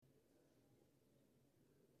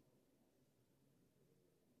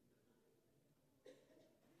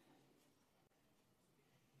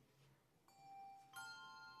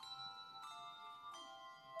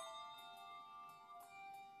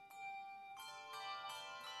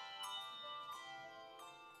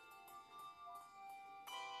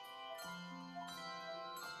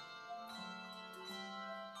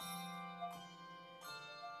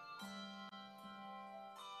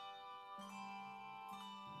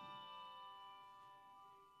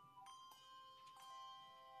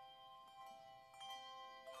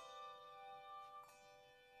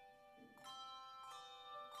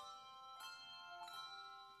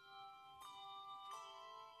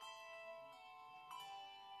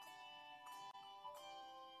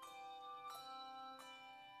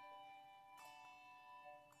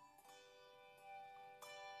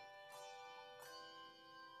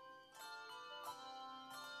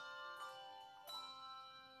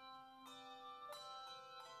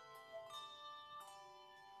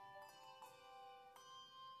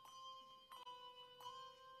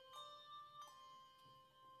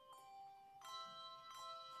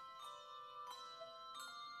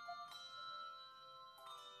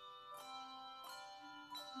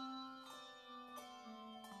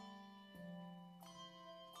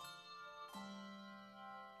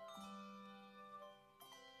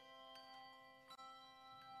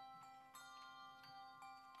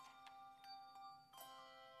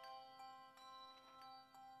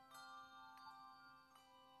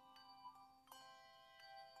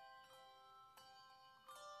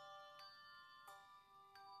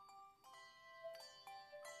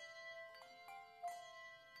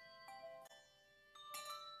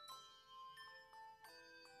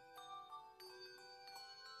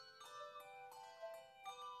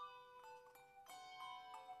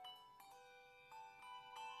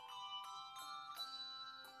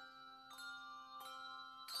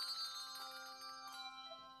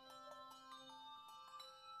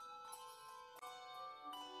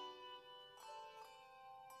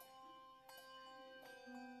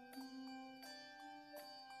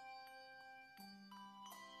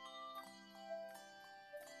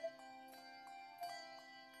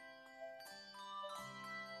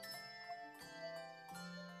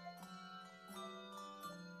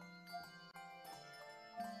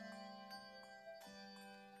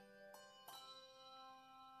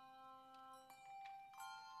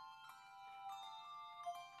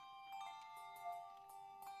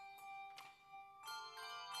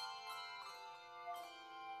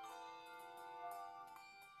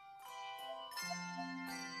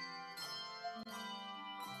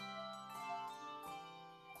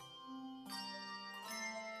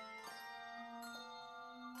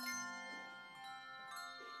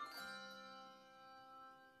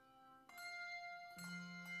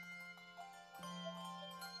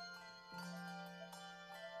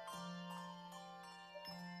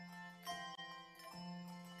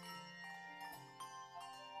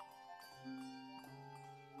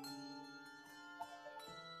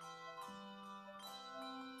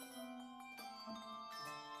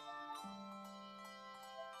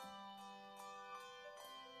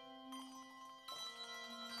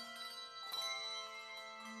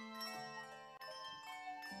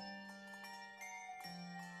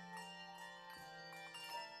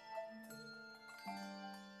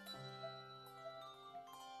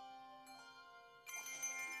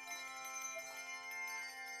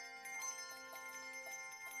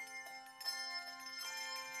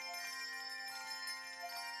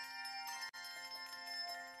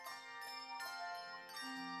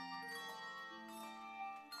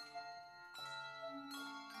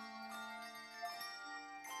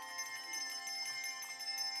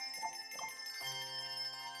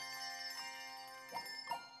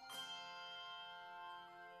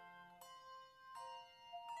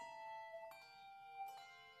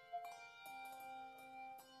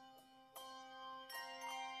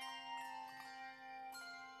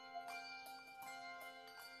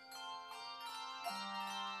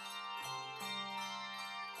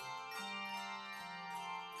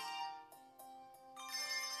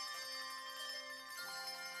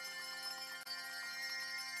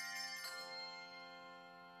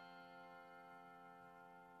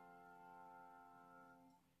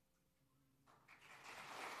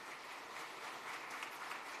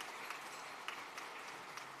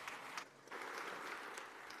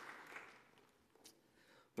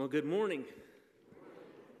Well, good morning.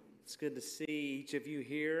 It's good to see each of you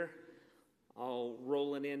here, all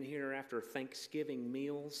rolling in here after Thanksgiving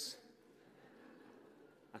meals.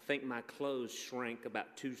 I think my clothes shrank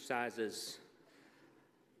about 2 sizes.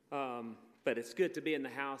 But it's good to be in the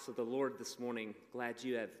house of the Lord this morning. Glad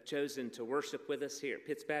you have chosen to worship with us here at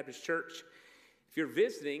Pitts Baptist Church. If you're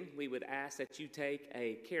visiting, we would ask that you take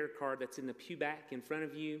a care card that's in the pew back in front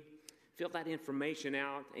of you. Fill that information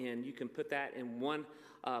out, and you can put that in one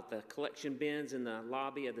of the collection bins in the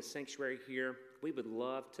lobby of the sanctuary here. We would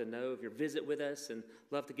love to know of your visit with us and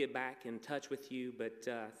love to get back in touch with you, but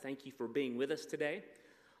thank you for being with us today.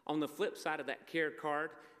 On the flip side of that care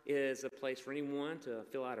card is a place for anyone to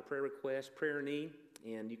fill out a prayer request, prayer need,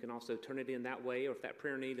 and you can also turn it in that way, or if that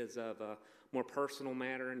prayer need is of a more personal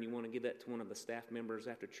matter and you want to give that to one of the staff members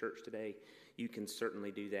after church today, you can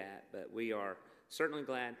certainly do that. But we are certainly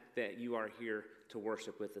glad that you are here to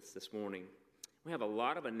worship with us this morning. We have a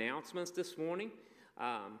lot of announcements this morning.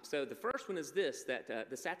 So the first one is that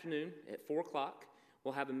this afternoon at 4 o'clock,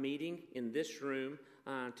 we'll have a meeting in this room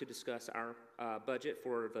to discuss our budget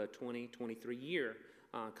for the 2023 year.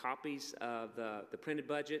 Copies of the printed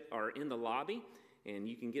budget are in the lobby, and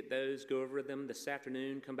you can get those, go over them this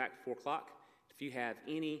afternoon, come back at 4 o'clock. If you have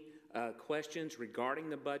any questions regarding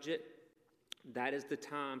the budget, that is the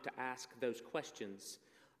time to ask those questions.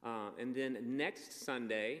 And then next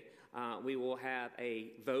Sunday, we will have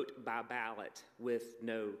a vote by ballot with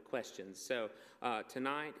no questions. So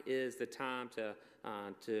tonight is the time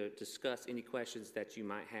to discuss any questions that you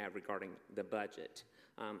might have regarding the budget.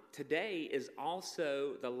 Today is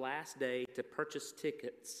also the last day to purchase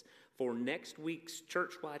tickets for next week's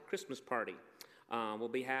church-wide Christmas party. We'll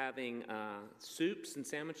be having soups and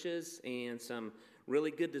sandwiches and some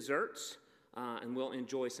really good desserts. And we'll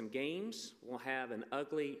enjoy some games. We'll have an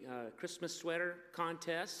ugly Christmas sweater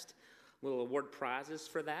contest. We'll award prizes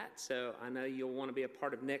for that, so I know you'll want to be a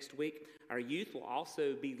part of next week. Our youth will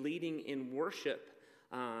also be leading in worship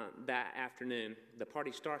that afternoon. The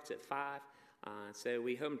party starts at 5, so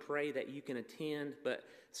we hope and pray that you can attend, but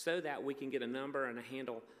so that we can get a number and a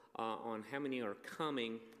handle on how many are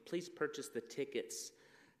coming, please purchase the tickets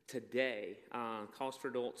today. Cost for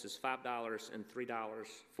adults is $5 and $3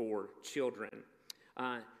 for children.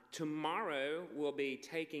 Tomorrow, we'll be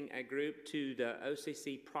taking a group to the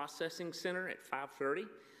OCC Processing Center at 5:30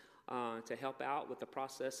 to help out with the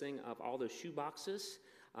processing of all those shoe boxes.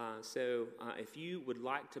 So if you would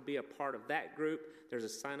like to be a part of that group, there's a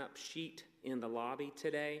sign-up sheet in the lobby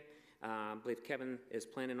today. I believe Kevin is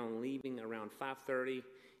planning on leaving around 5:30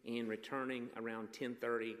 and returning around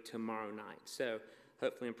 10:30 tomorrow night. So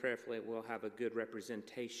hopefully and prayerfully, we'll have a good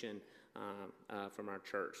representation from our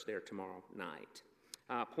church there tomorrow night.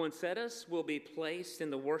 Poinsettias will be placed in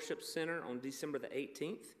the worship center on December the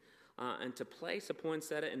 18th. And to place a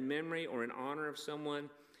poinsettia in memory or in honor of someone,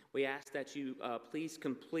 we ask that you please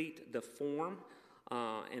complete the form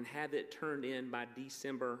and have it turned in by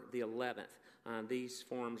December the 11th. These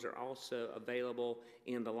forms are also available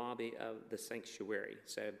in the lobby of the sanctuary.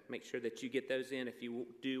 So make sure that you get those in if you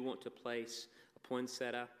do want to place a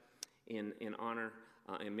poinsettia in honor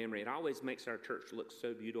and memory. It always makes our church look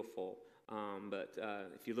so beautiful. But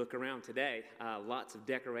if you look around today, lots of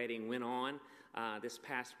decorating went on this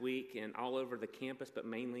past week and all over the campus, but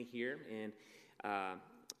mainly here. And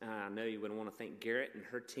I know you would want to thank Garrett and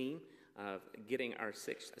her team of getting our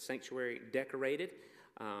sanctuary decorated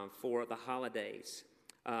for the holidays.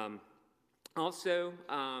 Also,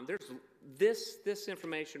 there's this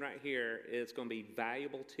information right here is going to be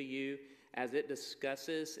valuable to you as it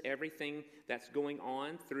discusses everything that's going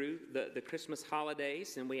on through the Christmas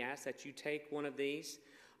holidays, and we ask that you take one of these.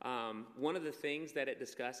 One of the things that it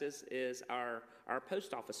discusses is our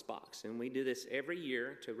post office box, and we do this every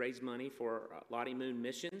year to raise money for Lottie Moon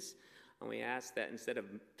Missions, and we ask that instead of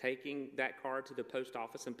taking that card to the post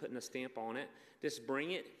office and putting a stamp on it, just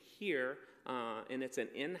bring it here, and it's an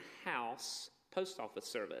in-house post office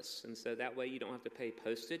service, and so that way you don't have to pay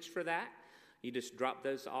postage for that. You just drop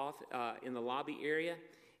those off in the lobby area,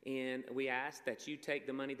 and we ask that you take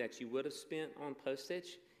the money that you would have spent on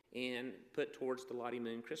postage and put towards the Lottie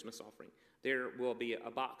Moon Christmas offering. There will be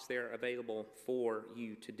a box there available for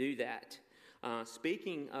you to do that.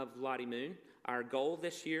 Speaking of Lottie Moon, our goal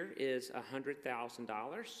this year is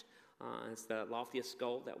 $100,000. It's the loftiest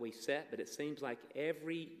goal that we set, but it seems like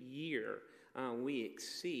every year we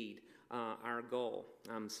exceed our goal.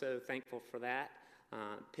 I'm so thankful for that.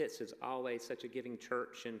 Pitts is always such a giving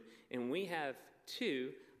church, and we have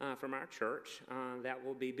two from our church that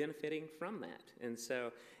will be benefiting from that. And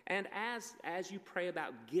so, and as you pray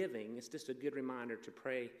about giving, it's just a good reminder to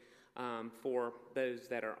pray for those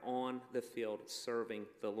that are on the field serving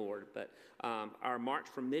the Lord. But our March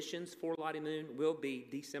for Missions for Lottie Moon will be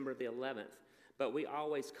December the 11th. But we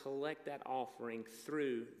always collect that offering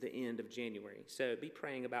through the end of January. So be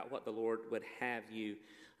praying about what the Lord would have you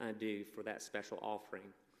do for that special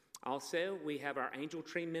offering. Also, we have our Angel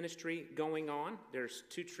Tree Ministry going on. There's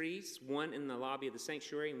 2 trees, one in the lobby of the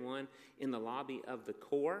sanctuary and one in the lobby of the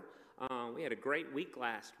core. We had a great week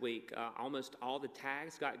last week. Almost all the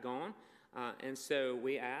tags got gone. And so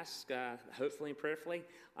we ask, hopefully and prayerfully,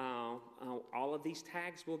 all of these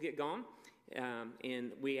tags will get gone.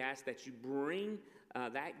 And we ask that you bring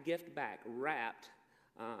that gift back wrapped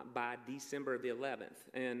by December the 11th.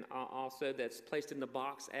 And also that's placed in the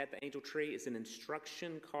box at the Angel Tree is an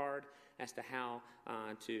instruction card as to how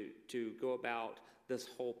to go about this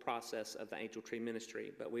whole process of the Angel Tree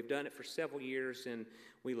Ministry. But we've done it for several years, and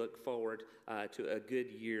we look forward to a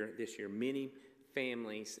good year this year. Many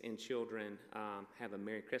families and children have a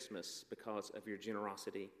Merry Christmas because of your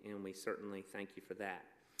generosity, and we certainly thank you for that.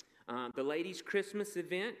 The Ladies' Christmas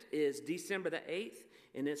event is December the 8th,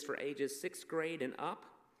 and it's for ages 6th grade and up.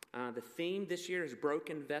 The theme this year is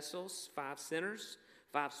Broken Vessels, 5 Sinners,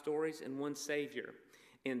 5 Stories, and 1 Savior.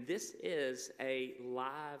 And this is a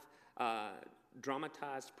live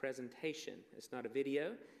dramatized presentation. It's not a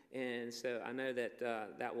video, and so I know that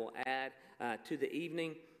that will add to the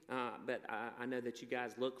evening, but I know that you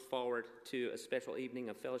guys look forward to a special evening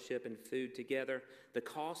of fellowship and food together. The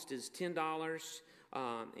cost is $10,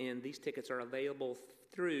 and these tickets are available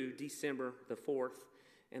through December the 4th,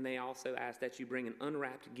 and they also ask that you bring an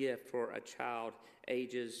unwrapped gift for a child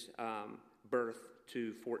ages birth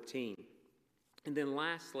to 14. And then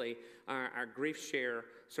lastly, our Grief Share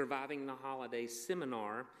Surviving the Holidays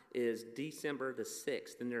seminar is December the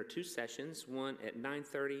 6th. And there are 2 sessions, one at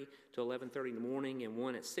 9:30 to 11:30 in the morning and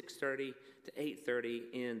one at 6:30 to 8:30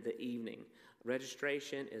 in the evening.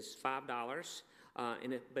 Registration is $5.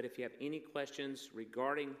 But if you have any questions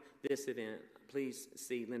regarding this event, please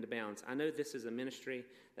see Linda Bounds. I know this is a ministry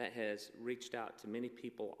that has reached out to many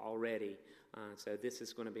people already. So this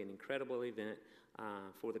is going to be an incredible event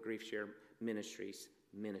for the Grief Share Ministries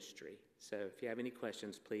ministry. So if you have any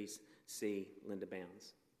questions, please see Linda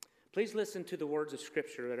Bounds. Please listen to the words of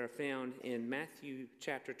Scripture that are found in Matthew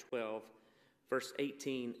chapter 12, verse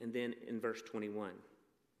 18, and then in verse 21.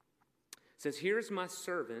 It says, "Here is my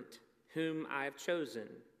servant whom I have chosen,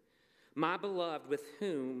 my beloved with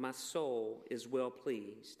whom my soul is well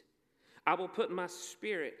pleased. I will put my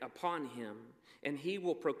spirit upon him, and he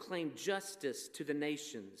will proclaim justice to the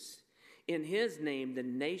nations. In his name the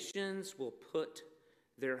nations will put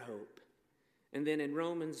their hope." And then in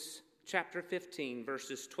Romans chapter 15,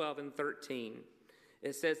 verses 12 and 13,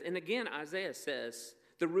 it says, and again Isaiah says,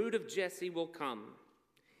 "The root of Jesse will come,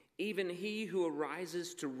 even he who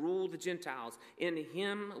arises to rule the Gentiles. In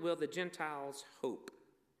him will the Gentiles hope.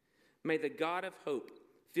 May the God of hope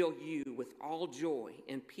fill you with all joy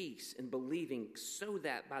and peace in believing, so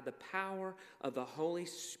that by the power of the Holy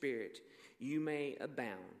Spirit you may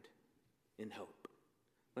abound in hope."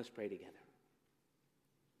 Let's pray together.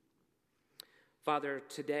 Father,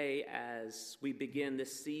 today as we begin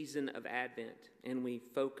this season of Advent and we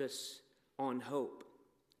focus on hope,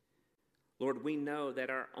 Lord, we know that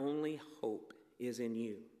our only hope is in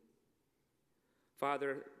you.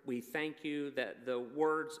 Father, we thank you that the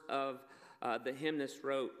words of the hymnist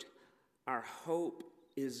wrote, "Our hope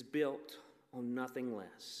is built on nothing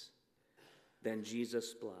less than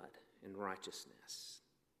Jesus' blood and righteousness."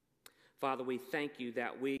 Father, we thank you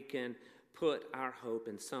that we can put our hope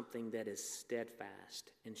in something that is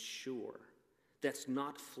steadfast and sure, that's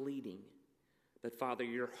not fleeting. But Father,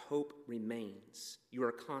 your hope remains. You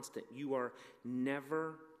are constant. You are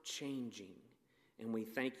never changing. And we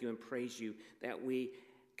thank you and praise you that we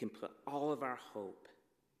can put all of our hope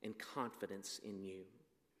and confidence in you.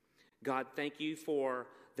 God, thank you for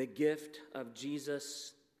the gift of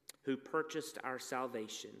Jesus who purchased our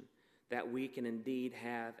salvation, that we can indeed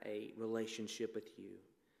have a relationship with you.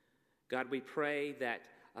 God, we pray that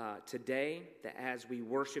today, that as we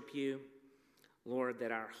worship you, Lord,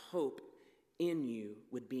 that our hope in you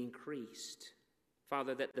would be increased.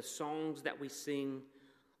 Father, that the songs that we sing,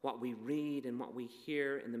 what we read and what we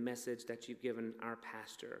hear in the message that you've given our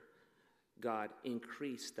pastor, God,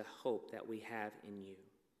 increase the hope that we have in you.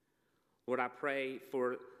 Lord, I pray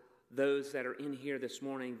for those that are in here this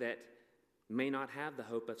morning that may not have the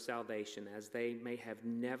hope of salvation, as they may have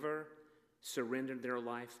never surrendered their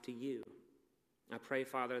life to you. I pray,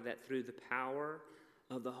 Father, that through the power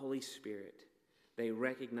of the Holy Spirit, they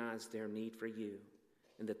recognize their need for you,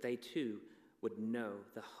 and that they too would know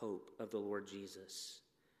the hope of the Lord Jesus.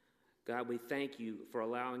 God, we thank you for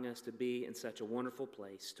allowing us to be in such a wonderful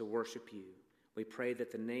place to worship you. We pray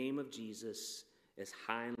that the name of Jesus is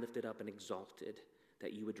high and lifted up and exalted,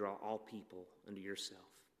 that you would draw all people unto yourself.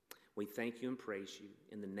 We thank you and praise you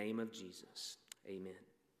in the name of Jesus. Amen.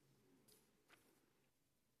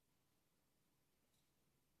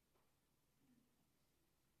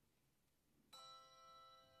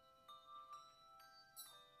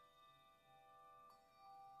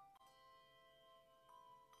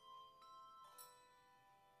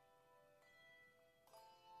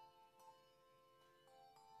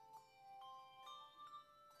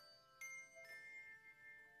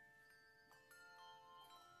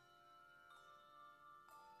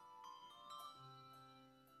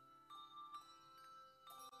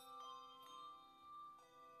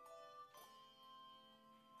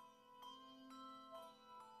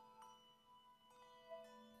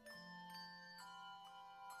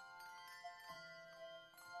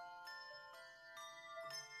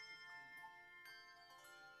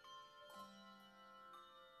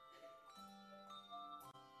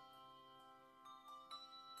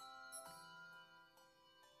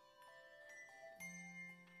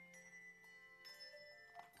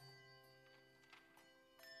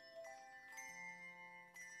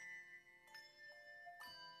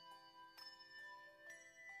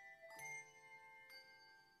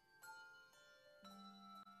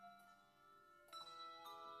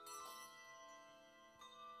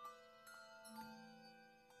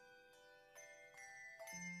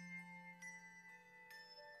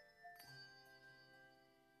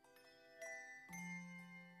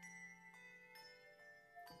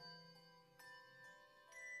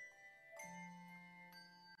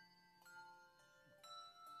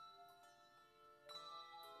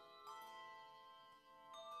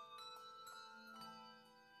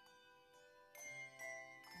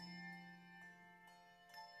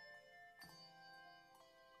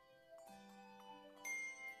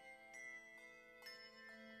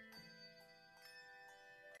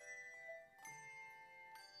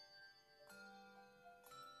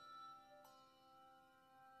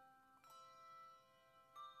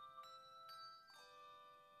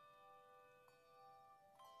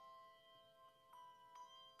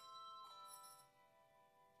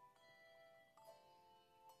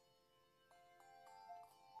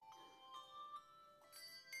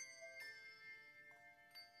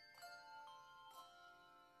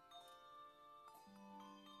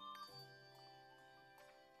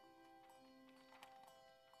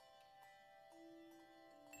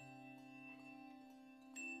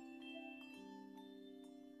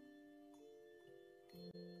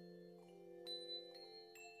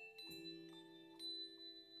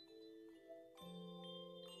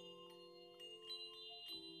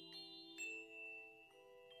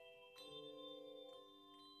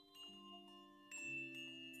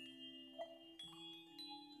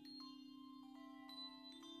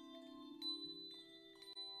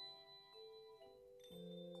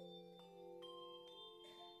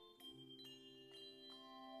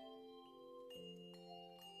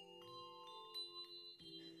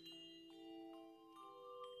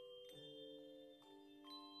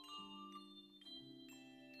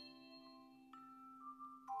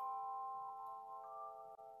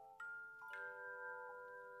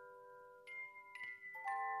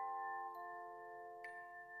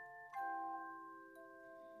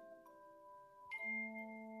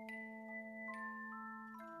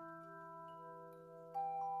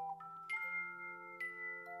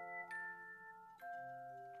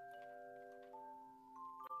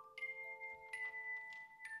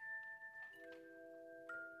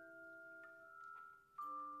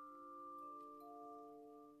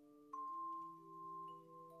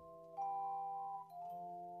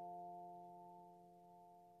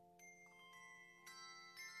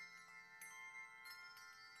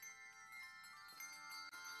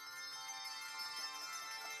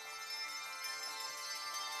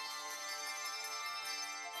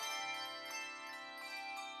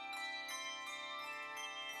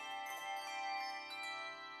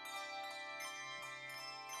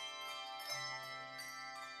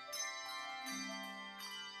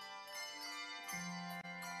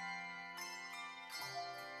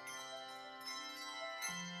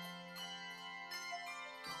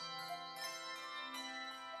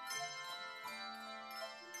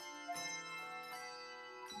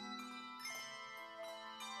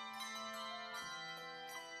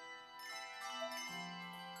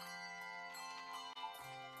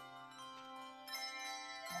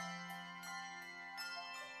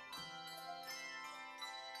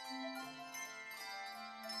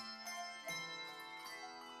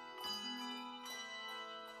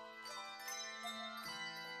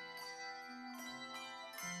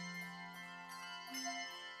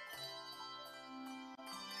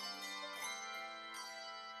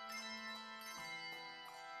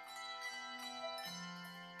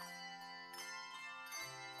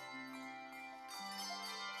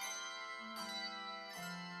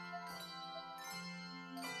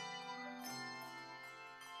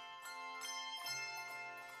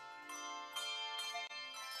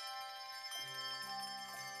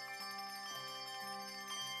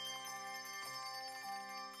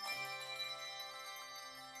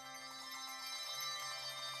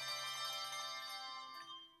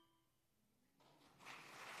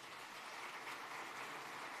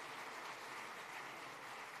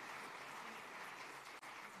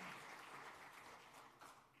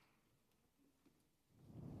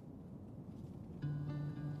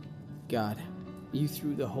 God, you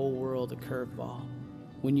threw the whole world a curveball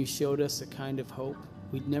when you showed us a kind of hope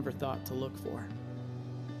we'd never thought to look for.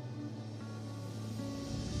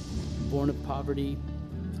 Born of poverty,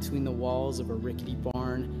 between the walls of a rickety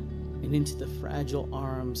barn and into the fragile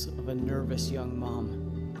arms of a nervous young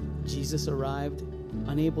mom, Jesus arrived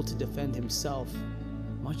unable to defend himself,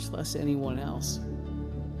 much less anyone else.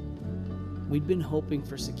 We'd been hoping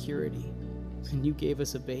for security, and you gave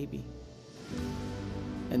us a baby.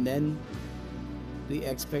 And then the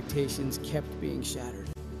expectations kept being shattered.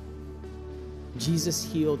 Jesus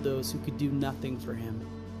healed those who could do nothing for him.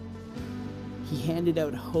 He handed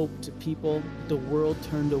out hope to people the world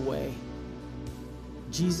turned away.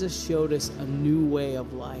 Jesus showed us a new way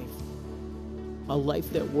of life, a life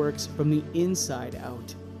that works from the inside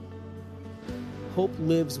out. Hope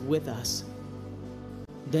lives with us,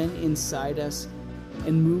 then inside us,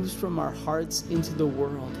 and moves from our hearts into the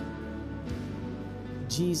world.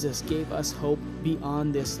 Jesus gave us hope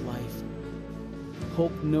beyond this life,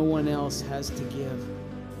 hope no one else has to give,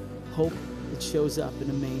 hope that shows up in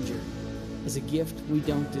a manger as a gift we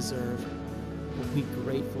don't deserve, but we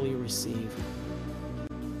gratefully receive.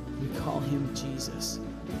 We call him Jesus.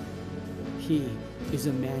 He is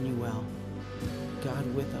Emmanuel,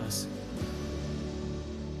 God with us.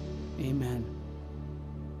 Amen.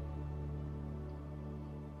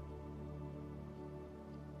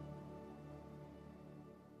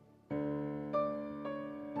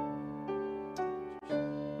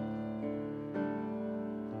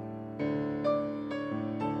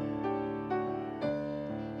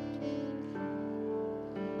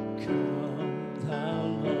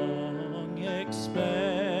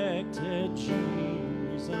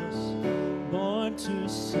 To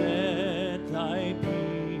set thy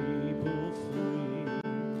people free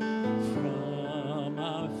from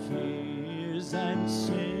our fears and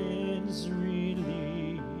sins,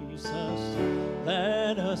 release us.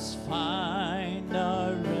 Let us find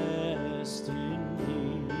our rest in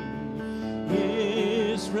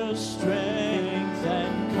thee. Israel's strength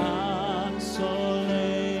and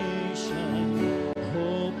consolation,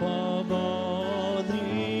 hope of all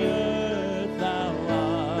the earth thou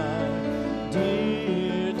art.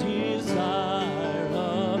 Dear desire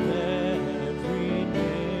of every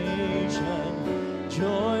nation,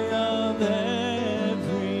 joy of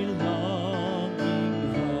every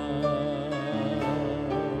longing heart.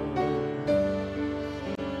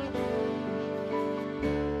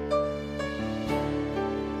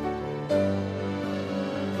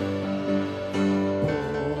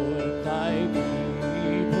 Lord, thy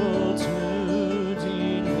people to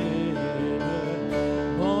deliver,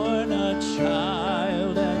 born a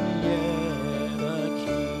child and yet a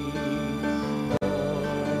king,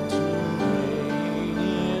 born to reign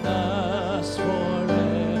in us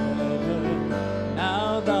forever.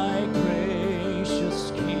 Now thy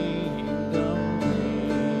gracious kingdom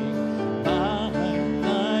bring, by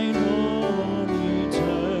thine own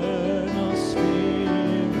eternal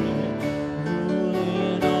Spirit, rule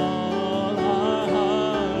in all our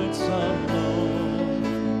hearts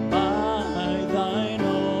alone, by thine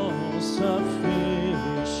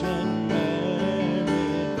all-sufficient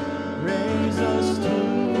merit, raise us to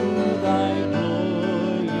thy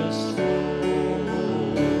glorious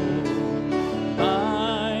throne,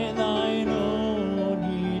 by thine own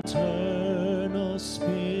eternal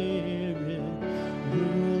Spirit,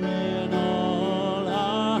 rule in all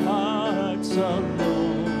our hearts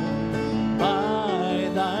alone, by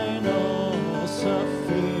thine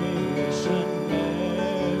all-sufficient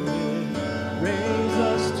merit, raise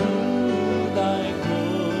us to thy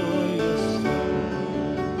glorious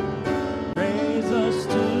throne, raise us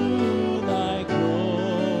to thy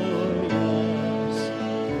glorious throne.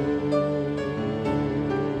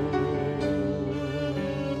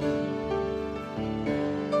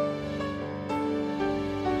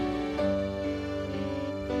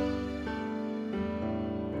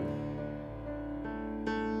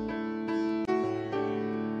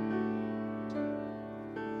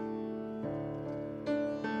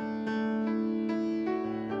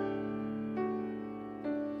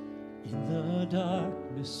 In the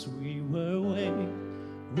darkness we were waiting,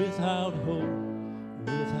 without hope,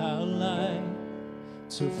 without light,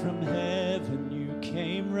 till from heaven you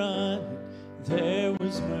came running. There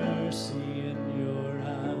was mercy in your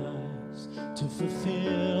eyes, to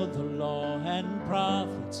fulfill the law and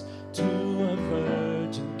prophets. To a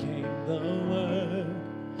virgin came the word,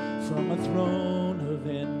 from a throne of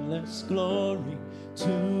endless glory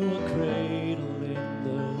to a cradle in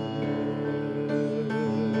the earth.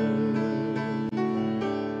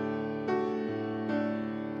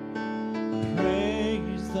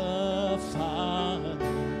 Praise the Father,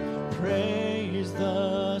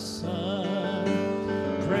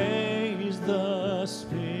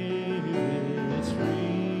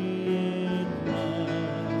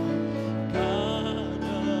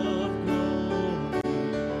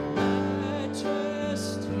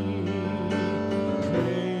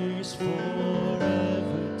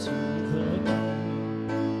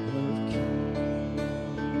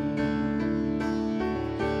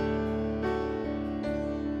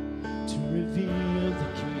 to reveal the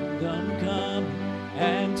kingdom come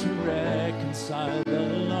and to reconcile the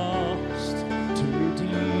lost, to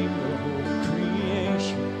redeem the whole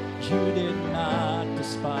creation. You did not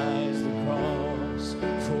despise the cross,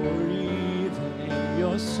 for even in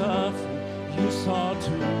your suffering you saw to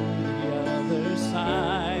the other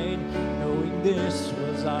side, knowing this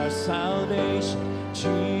was our salvation.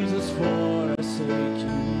 Jesus, for our sake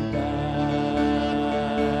you died.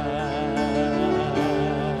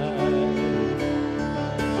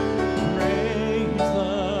 Praise the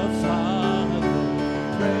Father,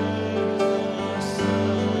 praise the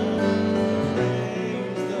Son,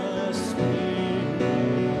 praise the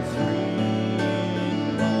Spirit, three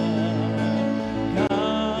in one,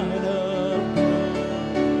 God of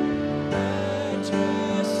glory, majesty,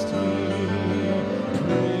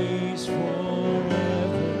 praise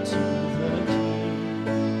forever to the King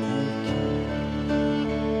of Kings.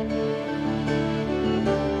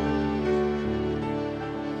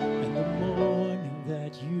 And the morning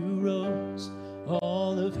that you rose,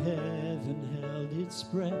 all of heaven held its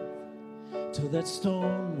breath, till that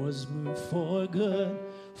storm was moved for good,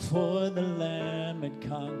 for the Lamb had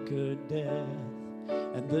conquered death.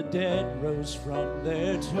 And the dead rose from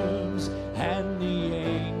their tombs, and the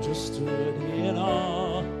angels stood in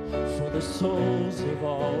awe, for the souls of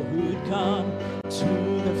all who'd come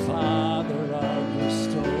to the Father are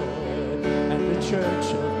restored. And the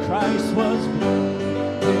church of Christ was born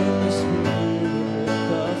in the spirit with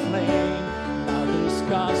the flame. Now this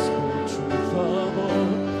gospel truth of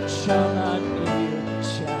old shall not near,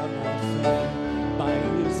 shall not fade. By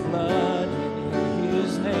his blood and in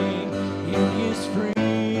his name, in his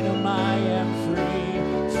freedom I am free,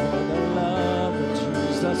 for the love of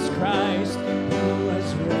Jesus Christ who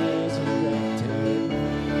has resurrected me.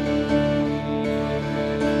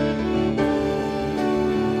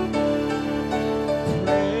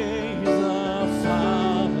 Praise the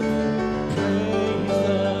Father, praise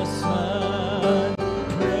the Son,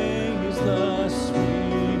 praise the Spirit,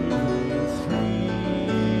 three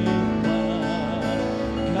in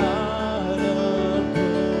one, God of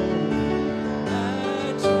glory,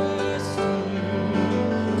 majesty,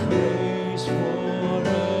 praise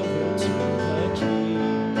forever to the King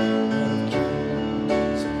of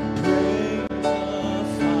Kings. Praise the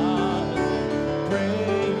Father,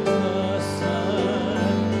 praise the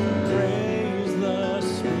Son, praise the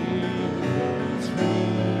Spirit, three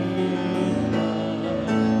in one,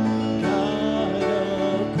 God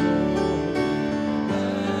of glory,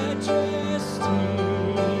 majesty,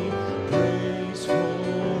 praise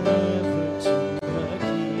forever to the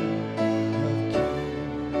King of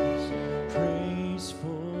Kings. Praise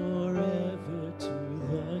forever to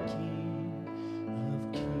the King of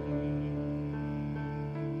Kings.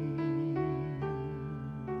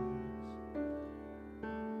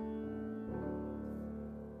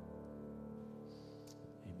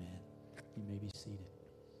 Amen. You may be seated.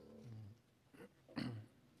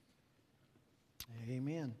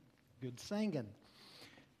 Amen. Good singing.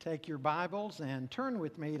 Take your Bibles and turn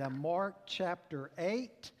with me to Mark chapter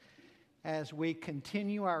 8 as we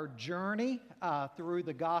continue our journey through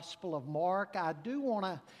the Gospel of Mark. I do want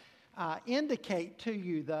to indicate to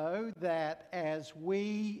you, though, that as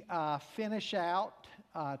we finish out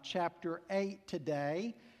chapter 8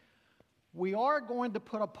 today, we are going to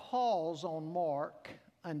put a pause on Mark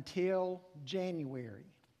until January.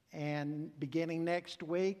 And beginning next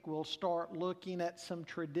week, we'll start looking at some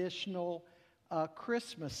traditional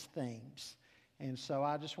Christmas themes. And so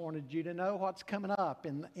I just wanted you to know what's coming up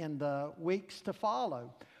in the weeks to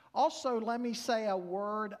follow. Also, let me say a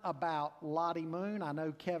word about Lottie Moon. I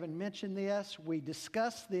know Kevin mentioned this. We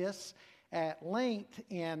discussed this at length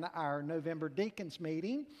in our November Deacons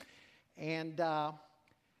meeting. And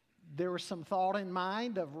there was some thought in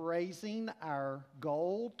mind of raising our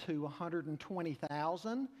goal to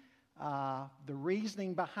 $120,000. The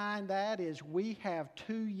reasoning behind that is we have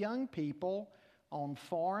 2 young people on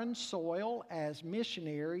foreign soil as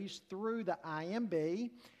missionaries through the IMB,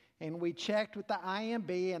 and we checked with the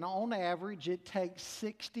IMB, and on average it takes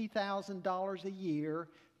 $60,000 a year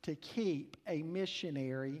to keep a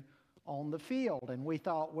missionary on the field. And we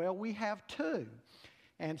thought, well, we have 2.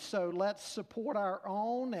 And so let's support our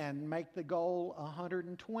own and make the goal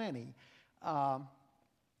 120.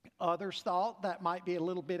 Others thought that might be a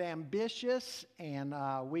little bit ambitious, and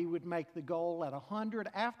we would make the goal at 100.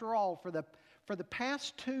 After all, for the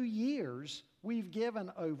past 2 years, we've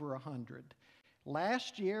given over 100.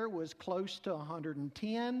 Last year was close to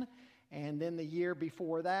 110, and then the year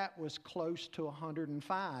before that was close to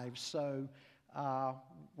 105. So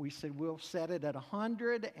we said we'll set it at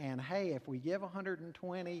 100, and hey, if we give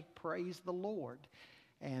 120, praise the Lord.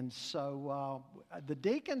 And so the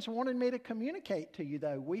deacons wanted me to communicate to you,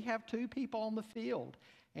 though. We have 2 people on the field.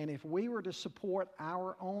 And if we were to support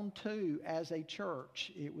our own 2 as a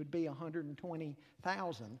church, it would be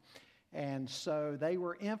 120,000. And so they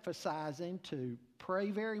were emphasizing to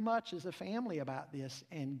pray very much as a family about this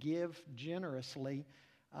and give generously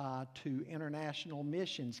to international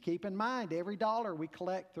missions. Keep in mind, every dollar we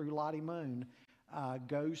collect through Lottie Moon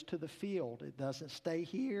goes to the field. It doesn't stay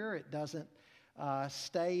here. It doesn't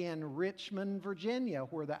stay in Richmond, Virginia,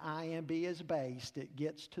 where the IMB is based. It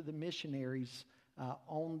gets to the missionaries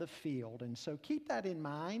on the field. And so keep that in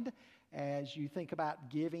mind as you think about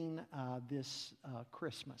giving this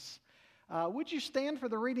Christmas. Would you stand for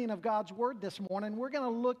the reading of God's Word this morning? We're going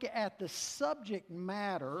to look at the subject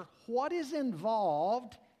matter, what is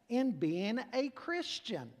involved in being a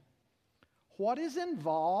Christian? What is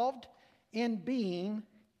involved in being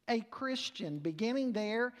a Christian? Beginning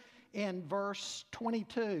there in verse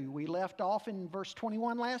 22. We left off in verse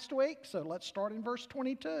 21 last week, so let's start in verse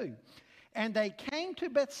 22. And they came to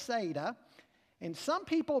Bethsaida, and some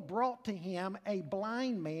people brought to him a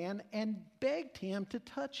blind man and begged him to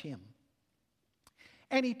touch him.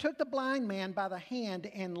 And he took the blind man by the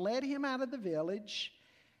hand and led him out of the village.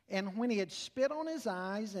 And when he had spit on his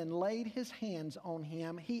eyes and laid his hands on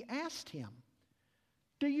him, he asked him,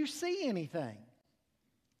 "Do you see anything?"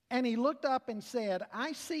 And he looked up and said,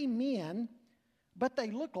 "I see men, but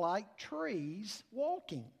they look like trees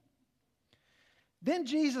walking." Then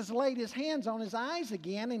Jesus laid his hands on his eyes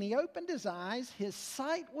again, and he opened his eyes. His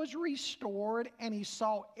sight was restored, and he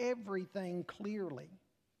saw everything clearly.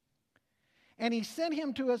 And he sent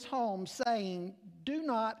him to his home, saying, "Do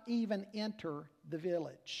not even enter the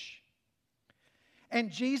village."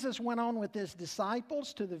 And Jesus went on with his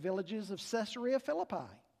disciples to the villages of Caesarea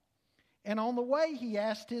Philippi. And on the way he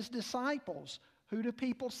asked his disciples, "Who do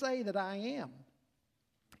people say that I am?"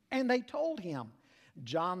 And they told him,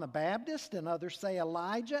 "John the Baptist, and others say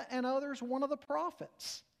Elijah, and others one of the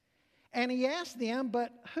prophets." And he asked them,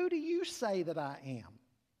 "But who do you say that I am?"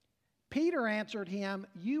 Peter answered him,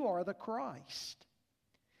 "You are the Christ."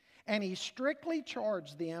 And he strictly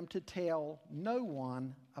charged them to tell no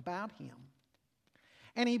one about him.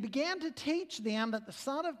 And he began to teach them that the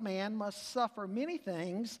Son of Man must suffer many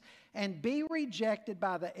things and be rejected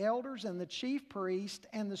by the elders and the chief priests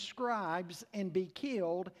and the scribes and be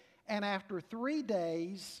killed, and after 3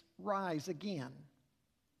 days rise again.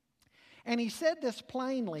 And he said this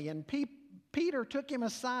plainly, and Peter took him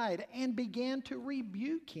aside and began to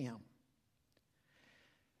rebuke him.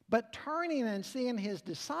 But turning and seeing his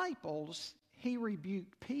disciples, he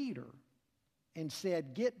rebuked Peter and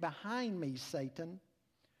said, "Get behind me, Satan,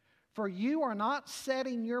 for you are not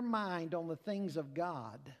setting your mind on the things of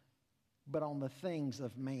God, but on the things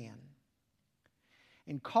of man."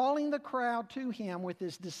 And calling the crowd to him with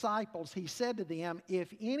his disciples, he said to them,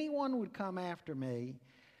 "If anyone would come after me,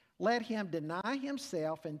 let him deny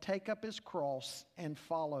himself and take up his cross and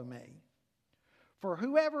follow me. For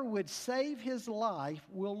whoever would save his life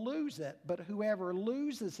will lose it, but whoever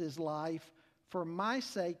loses his life for my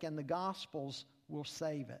sake and the gospel's will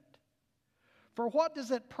save it. For what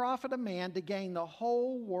does it profit a man to gain the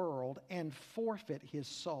whole world and forfeit his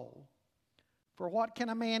soul? For what can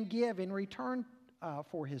a man give in return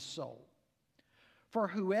for his soul? For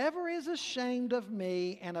whoever is ashamed of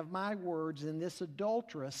me and of my words in this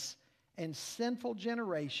adulterous and sinful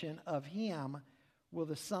generation, of him will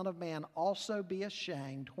the Son of Man also be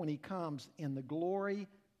ashamed when he comes in the glory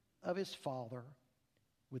of his Father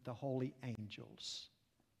with the holy angels."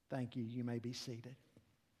 Thank you. You may be seated.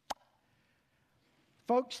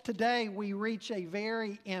 Folks, today we reach a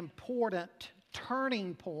very important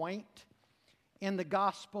turning point in the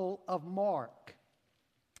Gospel of Mark.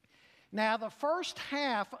 Now, the first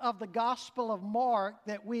half of the Gospel of Mark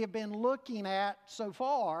that we have been looking at so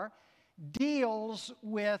far deals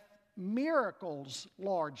with miracles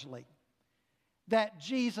largely that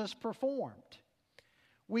Jesus performed.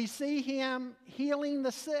 We see him healing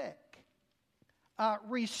the sick,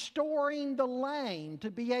 restoring the lame to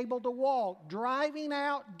be able to walk, driving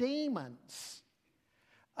out demons,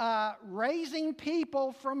 raising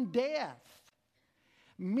people from death,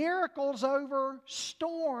 miracles over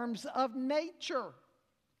storms of nature.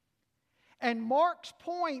 And Mark's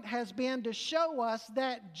point has been to show us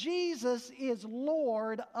that Jesus is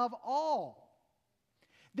Lord of all.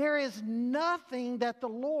 There is nothing that the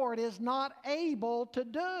Lord is not able to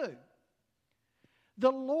do.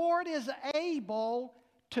 The Lord is able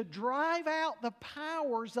to drive out the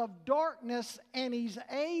powers of darkness, and He's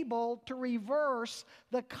able to reverse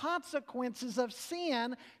the consequences of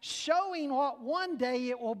sin, showing what one day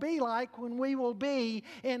it will be like when we will be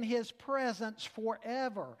in His presence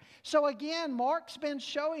forever. So again, Mark's been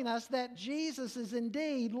showing us that Jesus is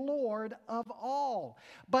indeed Lord of all.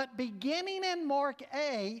 But beginning in Mark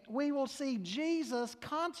 8, we will see Jesus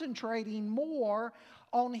concentrating more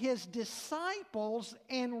on His disciples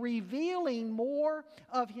and revealing more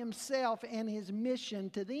of Himself and His mission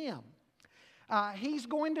to them. He's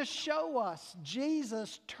going to show us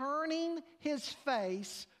Jesus turning His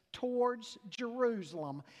face towards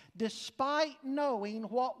Jerusalem, despite knowing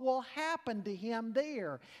what will happen to Him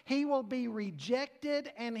there. He will be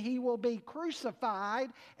rejected and He will be crucified,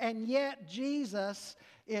 and yet Jesus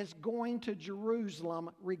is going to Jerusalem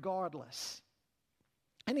regardless.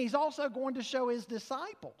 And He's also going to show His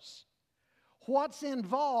disciples what's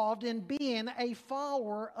involved in being a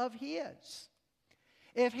follower of His.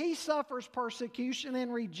 If He suffers persecution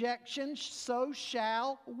and rejection, so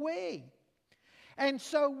shall we. And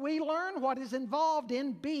so we learn what is involved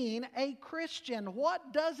in being a Christian.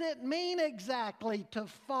 What does it mean exactly to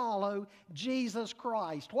follow Jesus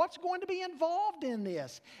Christ? What's going to be involved in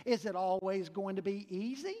this? Is it always going to be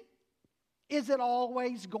easy? Is it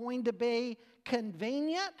always going to be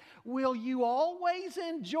convenient? Will you always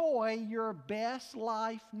enjoy your best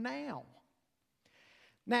life now?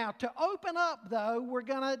 Now, to open up, though, we're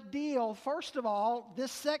going to deal, first of all,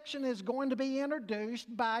 this section is going to be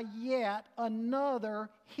introduced by yet another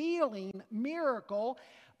healing miracle.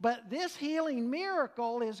 But this healing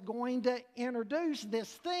miracle is going to introduce this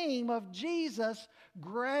theme of Jesus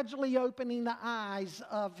gradually opening the eyes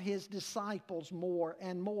of His disciples more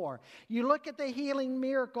and more. You look at the healing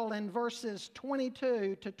miracle in verses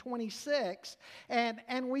 22 to 26,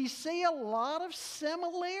 and we see a lot of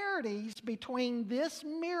similarities between this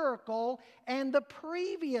miracle and the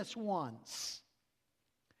previous ones.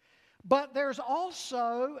 But there's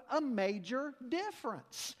also a major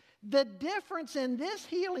difference. The difference in this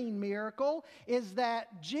healing miracle is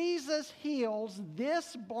that Jesus heals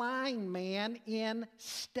this blind man in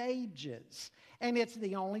stages. And it's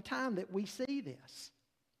the only time that we see this.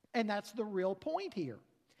 And that's the real point here.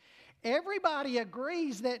 Everybody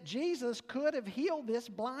agrees that Jesus could have healed this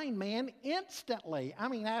blind man instantly. I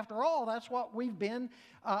mean, after all, that's what we've been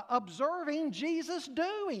observing Jesus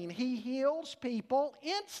doing. He heals people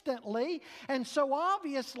instantly, and so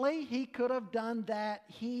obviously He could have done that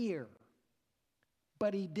here.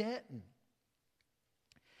 But He didn't.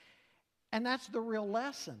 And that's the real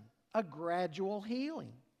lesson, a gradual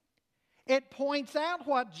healing. It points out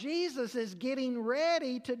what Jesus is getting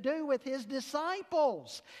ready to do with His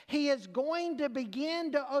disciples. He is going to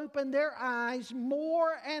begin to open their eyes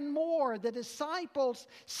more and more. The disciples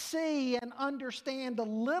see and understand a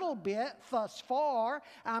little bit thus far.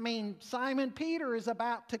 I mean, Simon Peter is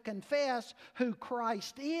about to confess who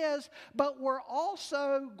Christ is, but we're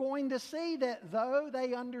also going to see that though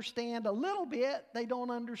they understand a little bit, they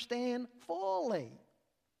don't understand fully.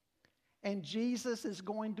 And Jesus is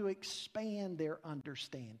going to expand their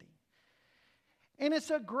understanding. And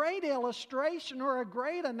it's a great illustration or a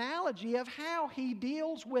great analogy of how He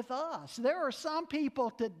deals with us. There are some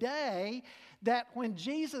people today that when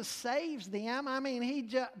Jesus saves them, I mean, He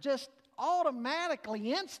just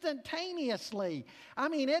automatically, instantaneously. I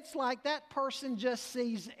mean, it's like that person just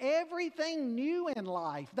sees everything new in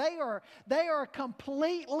life. They are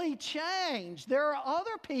completely changed. There are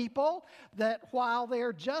other people that while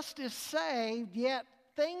they're just as saved, yet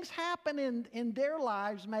things happen in their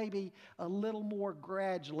lives maybe a little more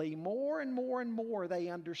gradually. More and more and more they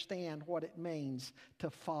understand what it means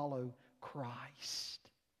to follow Christ.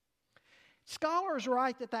 Scholars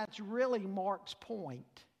write that that's really Mark's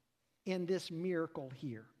point in this miracle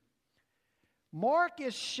here. Mark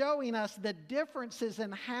is showing us the differences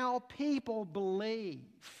in how people believe.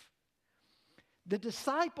 The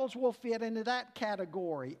disciples will fit into that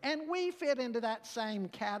category, and we fit into that same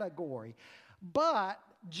category. But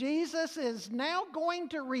Jesus is now going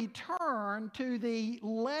to return to the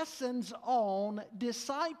lessons on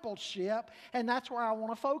discipleship, and that's where I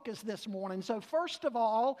want to focus this morning. So first of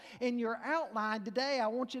all, in your outline today, I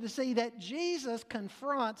want you to see that Jesus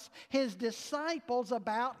confronts His disciples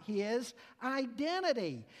about His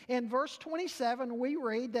identity. In verse 27, we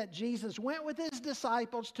read that Jesus went with His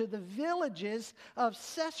disciples to the villages of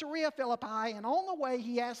Caesarea Philippi, and on the way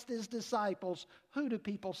He asked His disciples, "Who do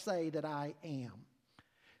people say that I am?"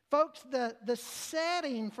 Folks, the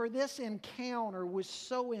setting for this encounter was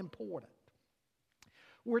so important.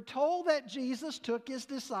 we're told that Jesus took his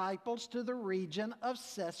disciples to the region of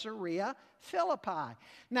Caesarea Philippi.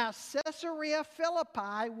 Now, Caesarea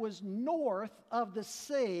Philippi was north of the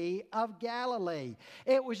Sea of Galilee.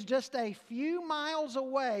 It was just a few miles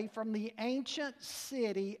away from the ancient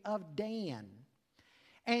city of Dan.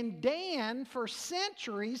 And Dan, for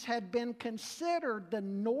centuries, had been considered the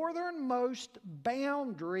northernmost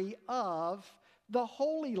boundary of the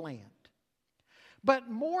Holy Land.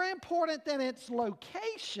 But more important than its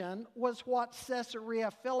location was what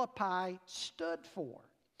Caesarea Philippi stood for.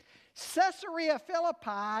 Caesarea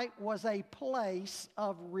Philippi was a place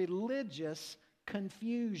of religious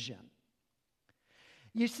confusion.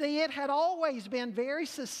 You see, it had always been very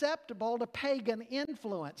susceptible to pagan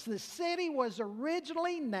influence. The city was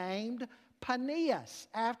originally named Paneas,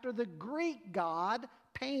 after the Greek god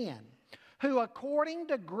Pan, who, according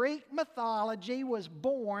to Greek mythology, was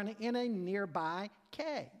born in a nearby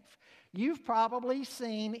cave. You've probably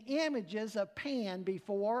seen images of Pan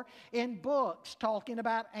before in books talking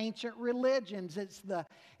about ancient religions. It's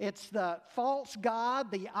the false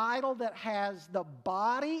god, the idol that has the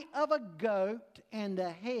body of a goat and the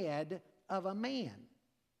head of a man.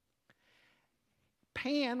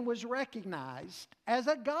 Pan was recognized as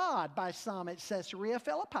a god by some at Caesarea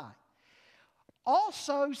Philippi.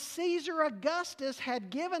 Also, Caesar Augustus had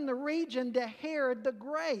given the region to Herod the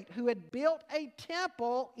Great, who had built a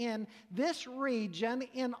temple in this region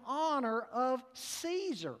in honor of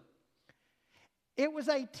Caesar. It was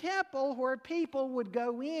a temple where people would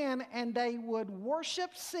go in and they would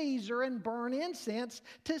worship Caesar and burn incense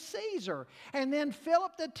to Caesar. And then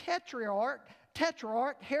Philip the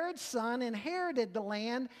Tetrarch, Herod's son, inherited the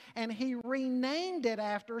land, and he renamed it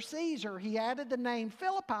after Caesar. He added the name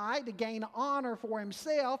Philippi to gain honor for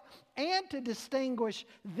himself and to distinguish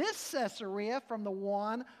this Caesarea from the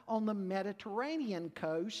one on the Mediterranean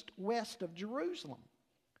coast west of Jerusalem.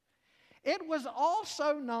 It was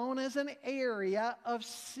also known as an area of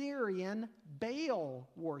Syrian Baal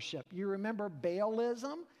worship. You remember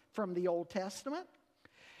Baalism from the Old Testament?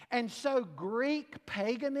 And so Greek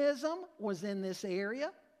paganism was in this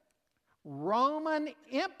area. Roman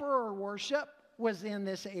emperor worship was in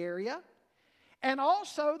this area. And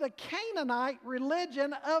also the Canaanite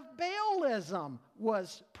religion of Baalism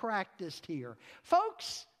was practiced here.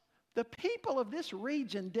 Folks, the people of this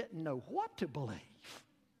region didn't know what to believe.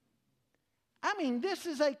 I mean, this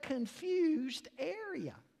is a confused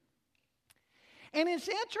area. And it's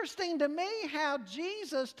interesting to me how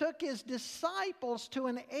Jesus took his disciples to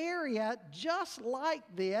an area just like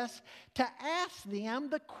this to ask them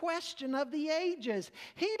the question of the ages.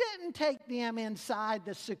 He didn't take them inside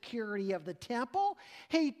the security of the temple.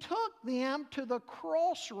 He took them to the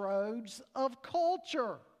crossroads of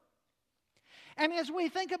culture. And as we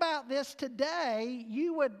think about this today,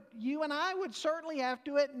 you and I would certainly have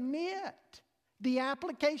to admit the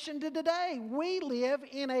application to today. We live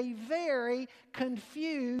in a very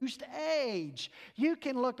confused age. You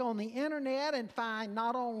can look on the internet and find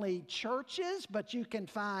not only churches, but you can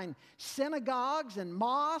find synagogues and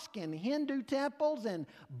mosques and Hindu temples and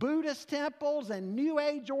Buddhist temples and New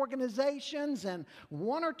Age organizations, and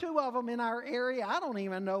one or two of them in our area. I don't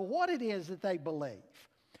even know what it is that they believe.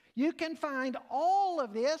 You can find all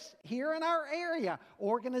of this here in our area.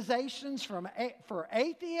 Organizations for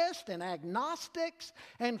atheists and agnostics,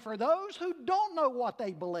 and for those who don't know what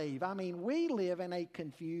they believe. I mean, we live in a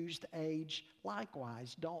confused age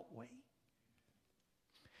likewise, don't we?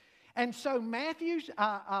 And so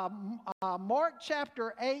Mark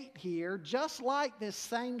chapter 8 here, just like this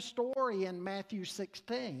same story in Matthew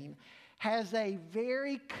 16, has a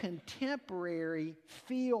very contemporary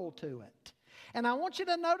feel to it. And I want you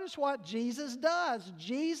to notice what Jesus does.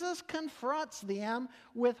 Jesus confronts them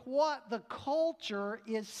with what the culture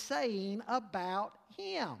is saying about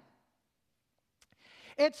him.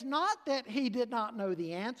 It's not that he did not know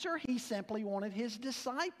the answer. He simply wanted his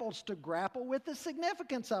disciples to grapple with the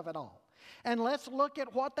significance of it all. And let's look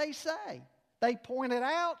at what they say. They pointed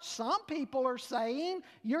out some people are saying,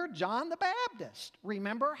 you're John the Baptist.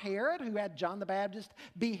 Remember Herod, who had John the Baptist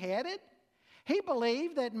beheaded? He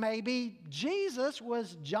believed that maybe Jesus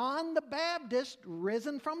was John the Baptist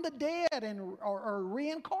risen from the dead or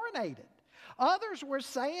reincarnated. Others were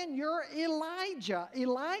saying you're Elijah.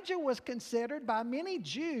 Elijah was considered by many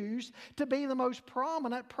Jews to be the most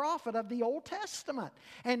prominent prophet of the Old Testament.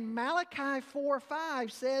 And Malachi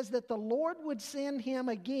 4:5 says that the Lord would send him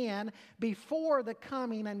again before the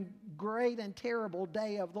coming and great and terrible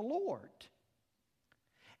day of the Lord.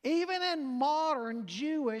 Even in modern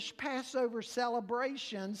Jewish Passover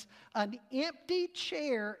celebrations, an empty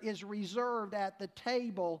chair is reserved at the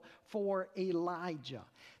table for Elijah.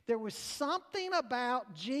 There was something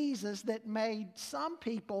about Jesus that made some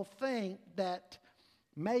people think that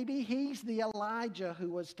maybe he's the Elijah who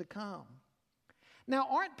was to come. Now,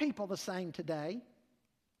 aren't people the same today?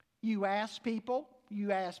 You ask people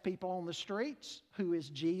on the streets, who is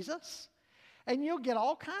Jesus? And you'll get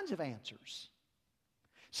all kinds of answers.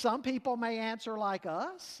 Some people may answer like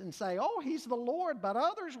us and say, oh, he's the Lord, but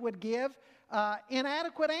others would give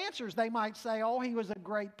inadequate answers. They might say, oh, he was a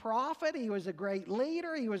great prophet, he was a great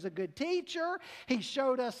leader, he was a good teacher, he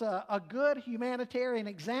showed us a good humanitarian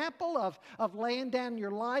example of laying down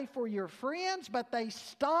your life for your friends, but they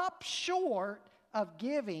stop short of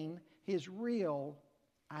giving his real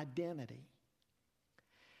identity.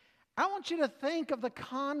 I want you to think of the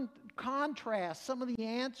contrast, some of the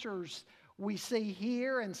answers we see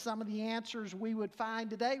here and some of the answers we would find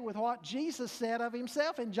today with what Jesus said of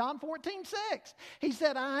himself in John 14:6. He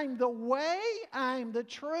said, I'm the way, I'm the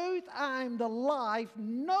truth, I'm the life.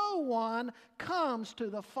 No one comes to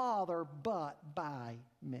the Father but by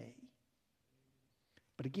me.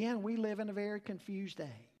 But again, we live in a very confused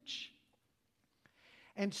age.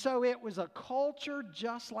 And so it was a culture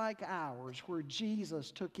just like ours where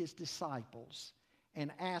Jesus took his disciples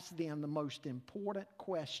and asked them the most important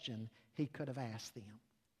question he could have asked them.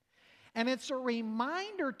 And it's a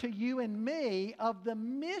reminder to you and me of the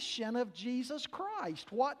mission of Jesus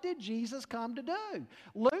Christ. What did Jesus come to do?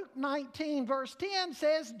 Luke 19 verse 10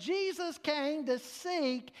 says, Jesus came to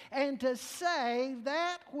seek and to save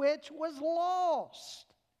that which was lost.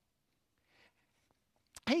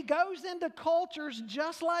 He goes into cultures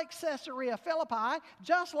just like Caesarea Philippi,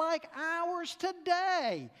 just like ours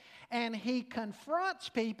today. And he confronts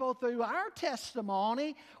people through our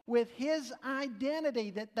testimony with his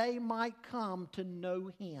identity that they might come to know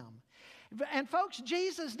him. And folks,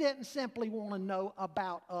 Jesus didn't simply want to know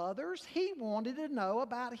about others. He wanted to know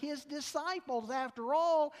about his disciples. After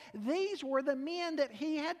all, these were the men that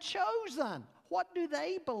he had chosen. What do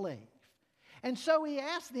they believe? And so he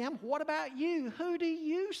asked them, what about you? Who do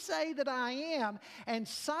you say that I am? And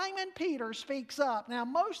Simon Peter speaks up. Now,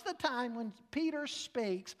 most of the time when Peter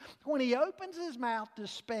speaks, when he opens his mouth to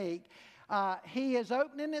speak, he is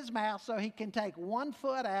opening his mouth so he can take one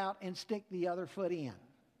foot out and stick the other foot in.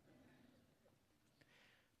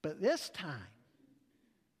 But this time,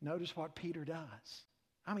 notice what Peter does.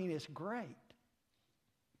 I mean, it's great.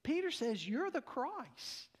 Peter says, you're the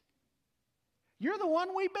Christ. You're the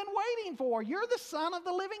one we've been waiting for. You're the Son of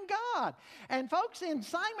the living God. And folks, in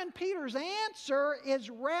Simon Peter's answer is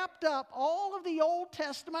wrapped up all of the Old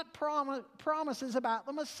Testament promises about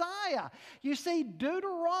the Messiah. You see,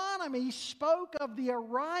 Deuteronomy spoke of the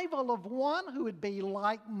arrival of one who would be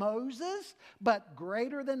like Moses, but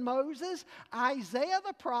greater than Moses. Isaiah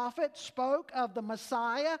the prophet spoke of the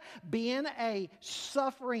Messiah being a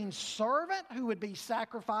suffering servant who would be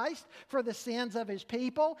sacrificed for the sins of his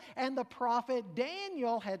people. And the prophet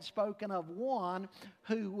Daniel had spoken of one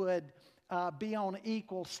who would be on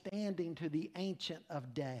equal standing to the Ancient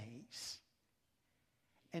of Days.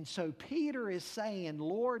 And so Peter is saying,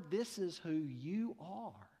 Lord, this is who you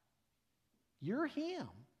are. You're him.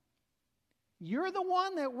 You're the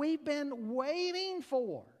one that we've been waiting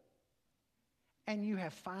for. And you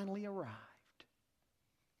have finally arrived.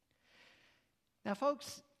 Now,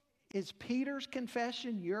 folks, is Peter's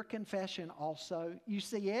confession your confession also? You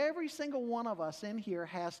see, every single one of us in here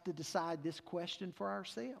has to decide this question for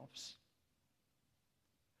ourselves.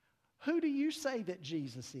 Who do you say that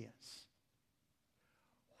Jesus is?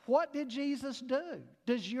 What did Jesus do?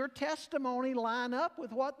 Does your testimony line up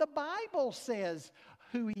with what the Bible says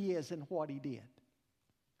who he is and what he did?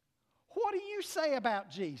 What do you say about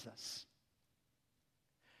Jesus?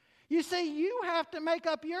 You see, you have to make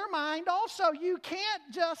up your mind also. You can't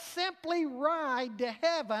just simply ride to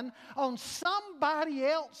heaven on somebody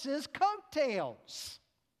else's coattails.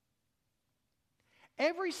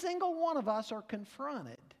 Every single one of us are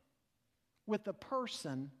confronted with the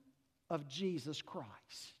person of Jesus Christ.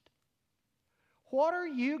 What are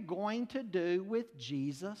you going to do with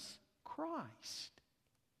Jesus Christ?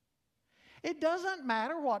 It doesn't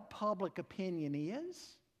matter what public opinion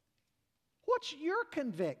is. What's your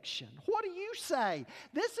conviction? What do you say?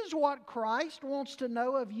 This is what Christ wants to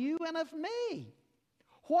know of you and of me.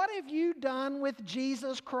 What have you done with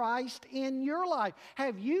Jesus Christ in your life?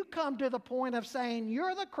 Have you come to the point of saying,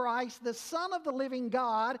 you're the Christ, the Son of the living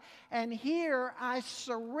God, and here I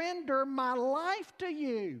surrender my life to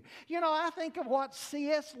you? You know, I think of what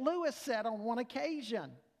C.S. Lewis said on one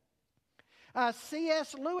occasion.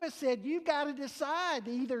 C.S. Lewis said, you've got to decide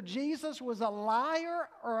either Jesus was a liar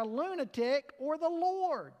or a lunatic or the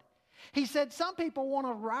Lord. He said some people want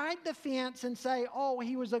to ride the fence and say, oh,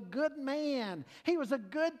 he was a good man. He was a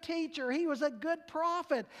good teacher. He was a good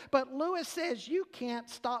prophet. But Lewis says you can't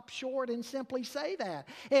stop short and simply say that.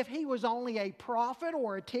 If he was only a prophet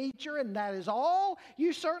or a teacher and that is all,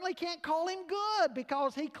 you certainly can't call him good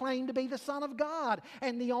because he claimed to be the Son of God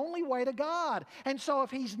and the only way to God. And so if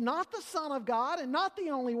he's not the Son of God and not the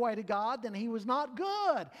only way to God, then he was not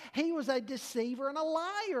good. He was a deceiver and a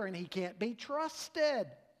liar, and he can't be trusted.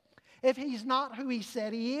 If he's not who he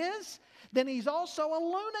said he is, then he's also a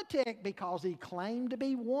lunatic because he claimed to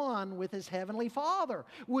be one with his heavenly Father.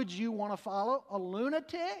 Would you want to follow a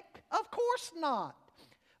lunatic? Of course not.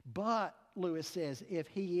 But, Lewis says, if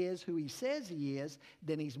he is who he says he is,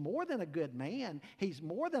 then he's more than a good man. He's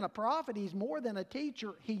more than a prophet. He's more than a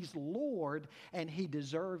teacher. He's Lord, and he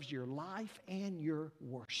deserves your life and your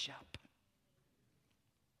worship.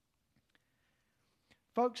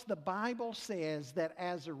 Folks, the Bible says that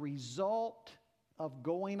as a result of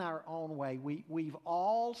going our own way, we've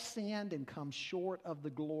all sinned and come short of the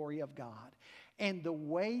glory of God. And the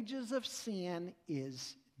wages of sin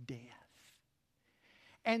is death.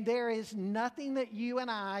 And there is nothing that you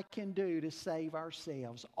and I can do to save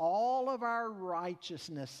ourselves. All of our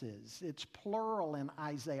righteousnesses, it's plural in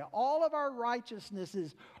Isaiah, all of our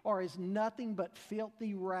righteousnesses are as nothing but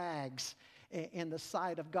filthy rags in the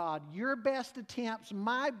sight of God. Your best attempts,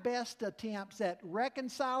 my best attempts at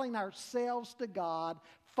reconciling ourselves to God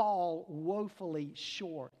fall woefully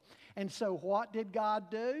short. And so what did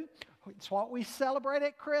God do? It's what we celebrate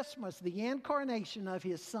at Christmas, the incarnation of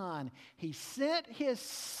His Son. He sent His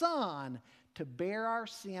Son to bear our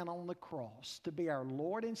sin on the cross, to be our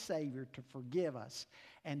Lord and Savior, to forgive us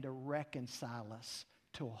and to reconcile us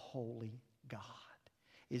to a holy God.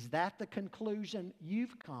 Is that the conclusion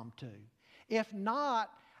you've come to? If not,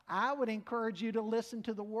 I would encourage you to listen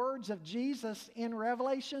to the words of Jesus in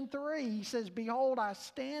Revelation 3. He says, behold, I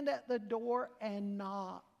stand at the door and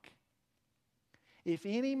knock. If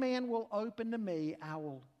any man will open to me, I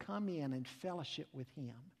will come in and fellowship with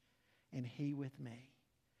him, and he with me.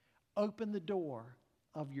 Open the door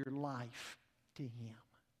of your life to him.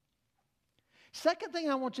 Second thing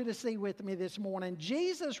I want you to see with me this morning,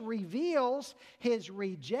 Jesus reveals his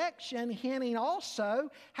rejection, hinting also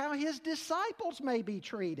how his disciples may be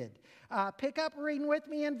treated. Pick up reading with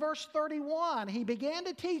me in verse 31. He began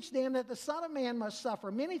to teach them that the Son of Man must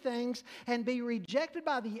suffer many things and be rejected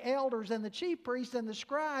by the elders and the chief priests and the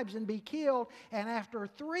scribes and be killed, and after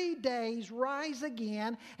 3 days rise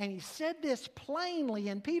again. And he said this plainly,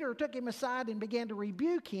 and Peter took him aside and began to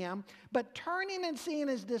rebuke him. But turning and seeing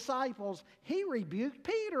his disciples, he rebuked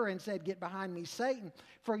Peter and said, get behind me, Satan,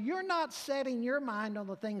 for you're not setting your mind on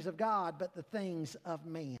the things of God, but the things of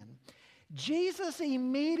man. Jesus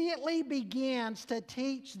immediately begins to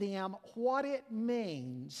teach them what it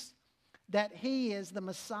means that he is the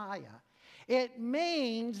Messiah. It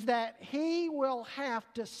means that he will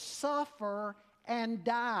have to suffer and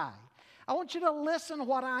die. I want you to listen to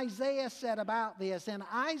what Isaiah said about this. In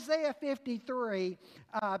Isaiah 53,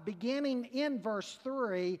 beginning in verse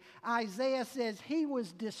 3, Isaiah says, he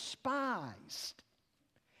was despised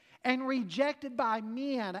and rejected by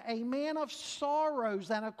men, a man of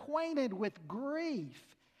sorrows and acquainted with grief.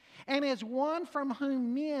 And as one from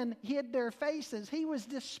whom men hid their faces, he was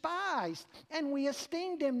despised, and we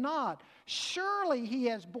esteemed him not. Surely he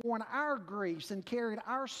has borne our griefs and carried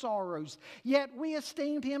our sorrows. Yet we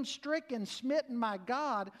esteemed him stricken, smitten by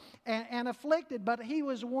God, and afflicted. But he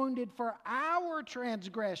was wounded for our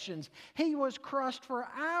transgressions. He was crushed for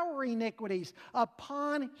our iniquities.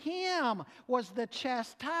 Upon him was the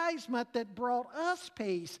chastisement that brought us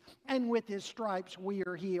peace, and with his stripes we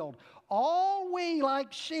are healed. All we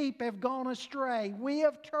like sheep have gone astray. We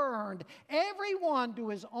have turned everyone to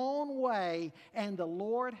his own way, and the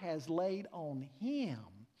Lord has laid on him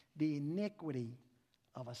the iniquity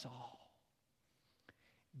of us all.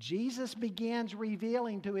 Jesus begins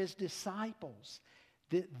revealing to his disciples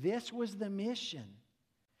that this was the mission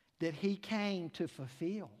that he came to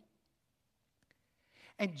fulfill.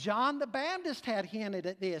 And John the Baptist had hinted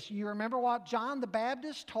at this. You remember what John the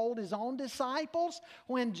Baptist told his own disciples?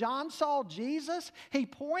 When John saw Jesus, he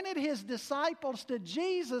pointed his disciples to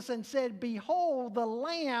Jesus and said, behold, the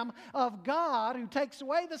Lamb of God who takes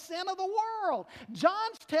away the sin of the world.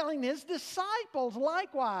 John's telling his disciples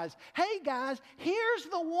likewise, hey guys, here's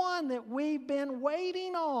the one that we've been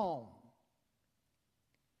waiting on.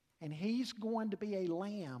 And he's going to be a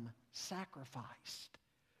lamb sacrificed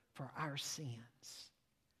for our sins.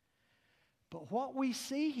 But what we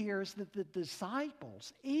see here is that the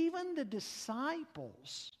disciples, even the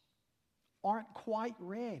disciples, aren't quite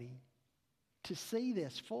ready to see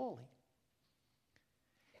this fully.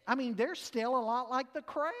 I mean, they're still a lot like the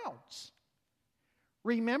crowds.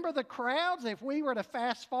 Remember the crowds? If we were to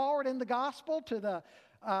fast forward in the gospel to the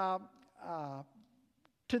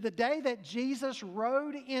day that Jesus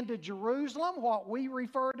rode into Jerusalem, what we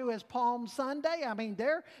refer to as Palm Sunday. I mean,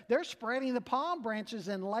 they're spreading the palm branches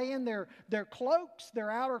and laying their cloaks, their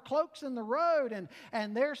outer cloaks in the road,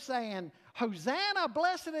 and they're saying, Hosanna,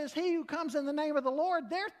 blessed is he who comes in the name of the Lord.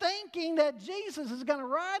 They're thinking that Jesus is going to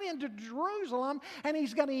ride into Jerusalem and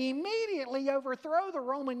he's going to immediately overthrow the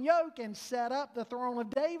Roman yoke and set up the throne of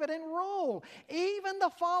David and rule. Even the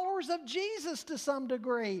followers of Jesus to some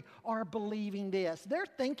degree are believing this. They're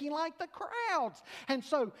thinking like the crowds. And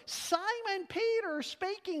so Simon Peter,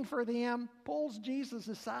 speaking for them, pulls Jesus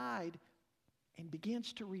aside and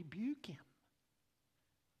begins to rebuke him.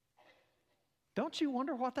 Don't you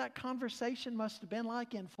wonder what that conversation must have been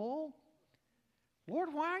like in full?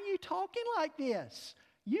 Lord, why are you talking like this?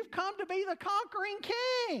 You've come to be the conquering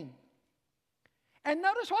king. And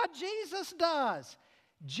notice what Jesus does.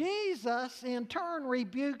 Jesus, in turn,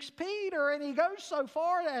 rebukes Peter, and he goes so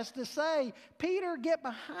far as to say, Peter, get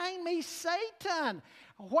behind me, Satan.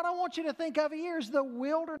 What I want you to think of here is the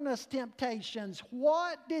wilderness temptations.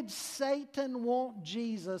 What did Satan want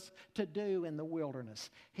Jesus to do in the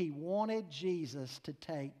wilderness? He wanted Jesus to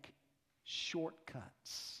take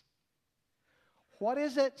shortcuts. What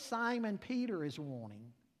is it Simon Peter is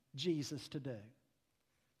wanting Jesus to do?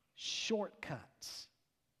 Shortcuts.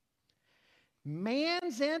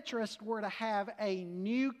 Man's interests were to have a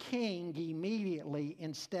new king immediately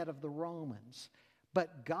instead of the Romans.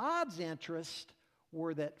 But God's interests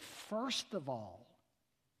were that first of all,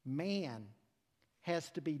 man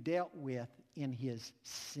has to be dealt with in his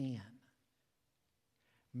sin.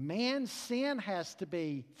 Man's sin has to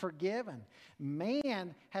be forgiven.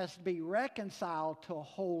 Man has to be reconciled to a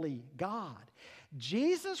holy God.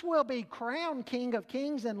 Jesus will be crowned King of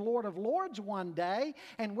Kings and Lord of Lords one day.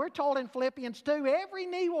 And we're told in Philippians 2, every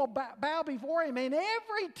knee will bow before him and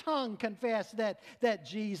every tongue confess that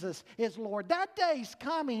Jesus is Lord. That day's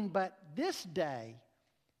coming, but this day,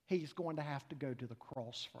 he's going to have to go to the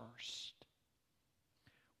cross first.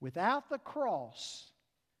 Without the cross,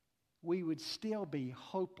 we would still be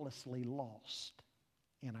hopelessly lost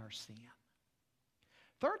in our sin.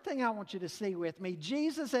 Third thing I want you to see with me,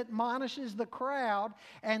 Jesus admonishes the crowd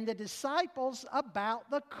and the disciples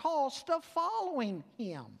about the cost of following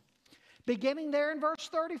him. Beginning there in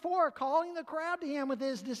verse 34, calling the crowd to him with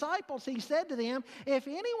his disciples, he said to them, if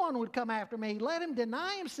anyone would come after me, let him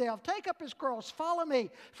deny himself, take up his cross, follow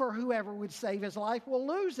me. For whoever would save his life will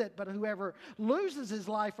lose it, but whoever loses his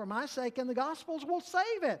life for my sake and the gospel's will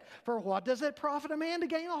save it. For what does it profit a man to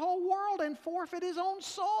gain the whole world and forfeit his own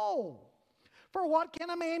soul? For what can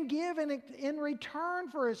a man give in return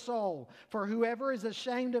for his soul? For whoever is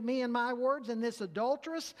ashamed of me and my words in this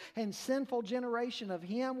adulterous and sinful generation, of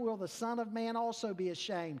him will the Son of Man also be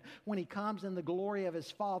ashamed when he comes in the glory of his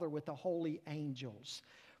Father with the holy angels.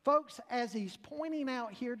 Folks, as he's pointing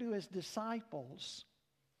out here to his disciples,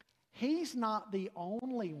 he's not the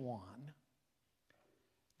only one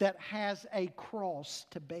that has a cross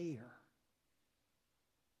to bear.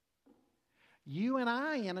 You and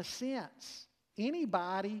I, in a sense,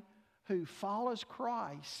 anybody who follows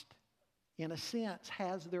Christ, in a sense,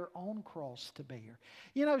 has their own cross to bear.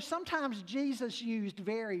 You know, sometimes Jesus used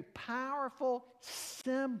very powerful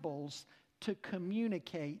symbols to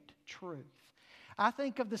communicate truth. I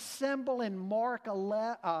think of the symbol in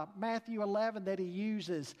Matthew 11 that he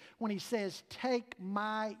uses when he says, take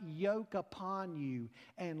my yoke upon you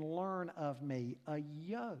and learn of me. A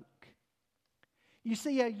yoke. You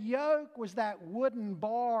see, a yoke was that wooden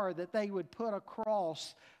bar that they would put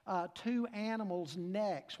across two animals'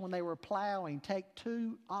 necks when they were plowing. Take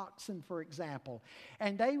two oxen, for example.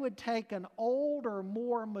 And they would take an older,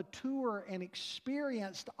 more mature and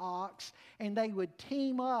experienced ox, and they would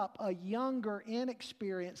team up a younger,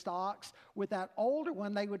 inexperienced ox with that older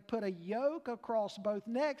one. They would put a yoke across both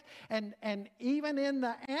necks. And even in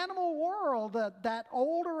the animal world, that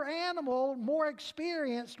older animal, more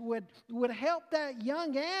experienced, would help that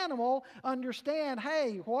young animal understand,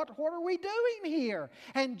 hey, what are we doing here?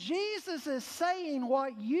 And Jesus is saying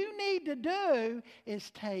what you need to do is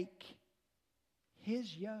take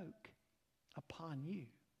his yoke upon you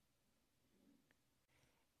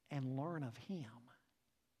and learn of him.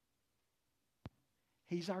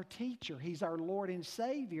 He's our teacher. He's our Lord and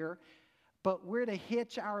Savior. But we're to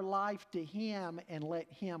hitch our life to him and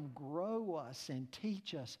let him grow us and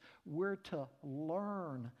teach us. We're to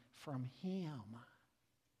learn from Him.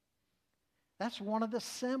 That's one of the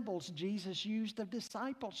symbols Jesus used of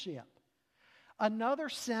discipleship. Another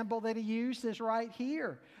symbol that He used is right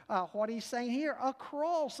here. What He's saying here, a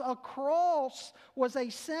cross. A cross was a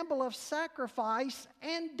symbol of sacrifice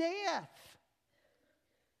and death.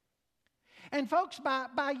 And folks,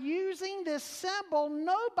 by using this symbol,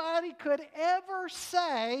 nobody could ever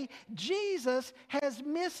say Jesus has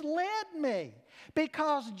misled me.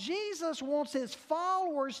 Because Jesus wants His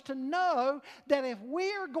followers to know that if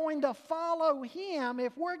we're going to follow Him,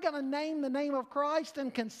 if we're going to name the name of Christ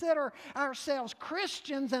and consider ourselves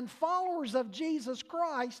Christians and followers of Jesus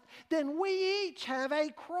Christ, then we each have a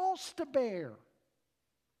cross to bear.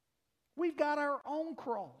 We've got our own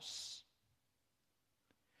cross.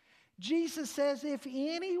 Jesus says, if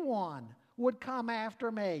anyone would come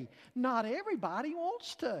after me, not everybody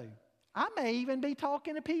wants to. I may even be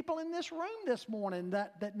talking to people in this room this morning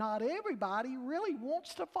that not everybody really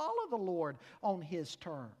wants to follow the Lord on His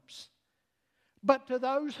terms. But to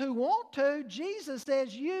those who want to, Jesus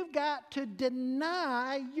says you've got to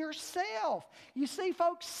deny yourself. You see,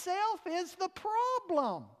 folks, self is the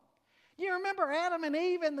problem. You remember Adam and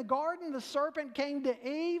Eve in the garden? The serpent came to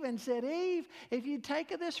Eve and said, Eve, if you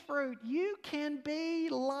take of this fruit, you can be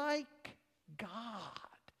like God.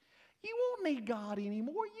 You won't need God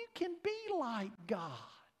anymore. You can be like God.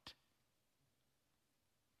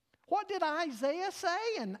 What did Isaiah say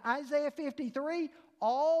in Isaiah 53?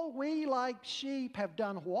 All we like sheep have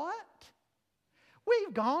done what?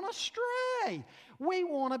 We've gone astray. We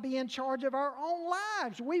want to be in charge of our own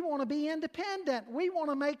lives. We want to be independent. We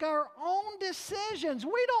want to make our own decisions.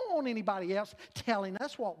 We don't want anybody else telling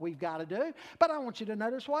us what we've got to do. But I want you to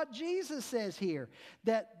notice what Jesus says here,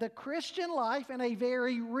 that the Christian life in a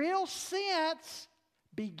very real sense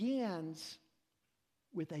begins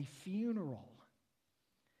with a funeral.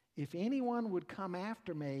 If anyone would come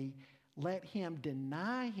after me, let him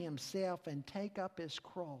deny himself and take up his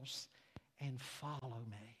cross and follow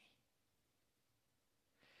me.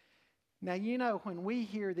 Now, you know, when we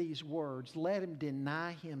hear these words, let him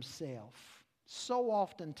deny himself, so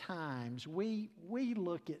oftentimes we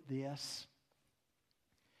look at this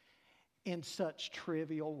in such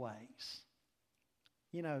trivial ways.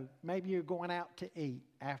 You know, maybe you're going out to eat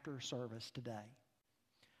after service today.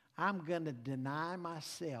 I'm going to deny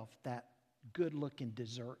myself that good-looking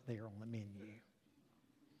dessert there on the menu.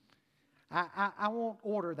 I won't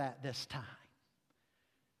order that this time.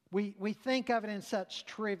 We think of it in such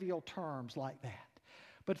trivial terms like that.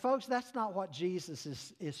 But folks, that's not what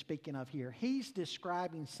Jesus is speaking of here. He's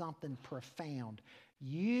describing something profound.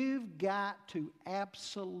 You've got to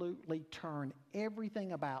absolutely turn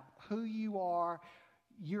everything about who you are,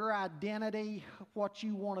 your identity, what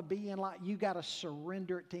you want to be in life, you got to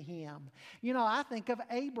surrender it to Him. You know, I think of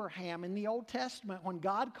Abraham in the Old Testament. When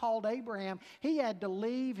God called Abraham, he had to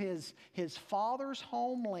leave his father's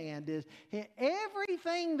homeland.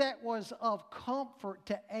 Everything that was of comfort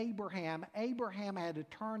to Abraham, Abraham had to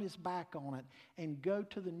turn his back on it and go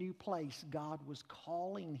to the new place God was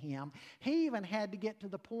calling him. He even had to get to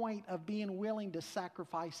the point of being willing to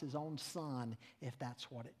sacrifice his own son if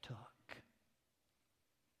that's what it took.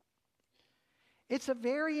 It's a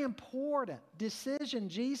very important decision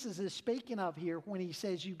Jesus is speaking of here when He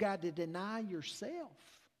says you've got to deny yourself.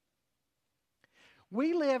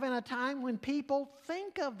 We live in a time when people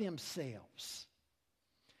think of themselves.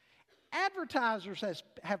 Advertisers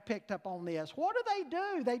have picked up on this. What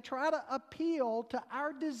do? They try to appeal to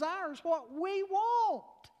our desires, what we want.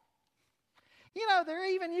 You know, there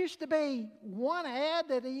even used to be one ad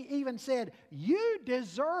that even said, you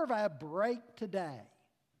deserve a break today.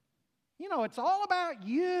 You know, it's all about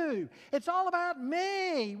you. It's all about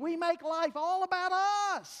me. We make life all about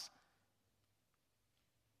us.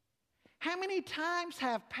 How many times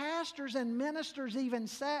have pastors and ministers even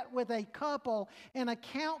sat with a couple in a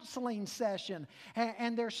counseling session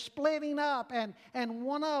and they're splitting up and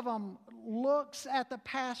one of them looks at the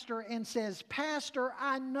pastor and says, Pastor,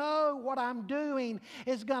 I know what I'm doing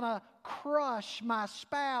is going to crush my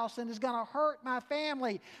spouse and is going to hurt my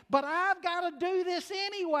family, but I've got to do this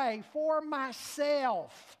anyway for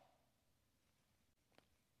myself.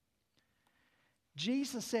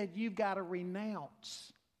 Jesus said you've got to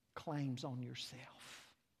renounce claims on yourself.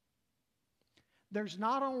 There's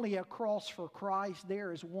not only a cross for Christ,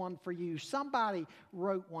 there is one for you. Somebody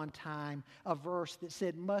wrote one time a verse that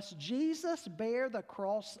said, must Jesus bear the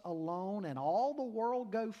cross alone and all the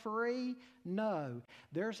world go free? No,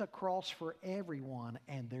 there's a cross for everyone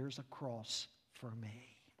and there's a cross for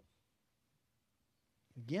me.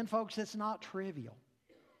 Again, folks, it's not trivial.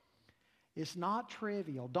 It's not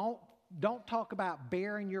trivial. Don't talk about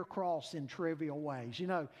bearing your cross in trivial ways. You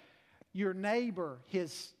know, your neighbor,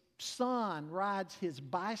 his son, rides his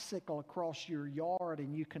bicycle across your yard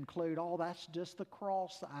and you conclude, oh, that's just the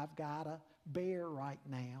cross I've got to bear right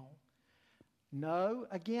now. No,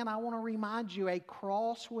 again, I want to remind you, a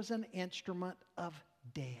cross was an instrument of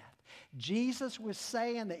death. Jesus was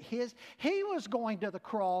saying that he was going to the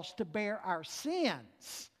cross to bear our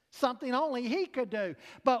sins, something only he could do.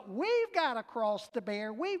 But we've got a cross to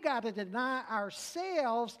bear. We've got to deny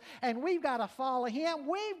ourselves, and we've got to follow him.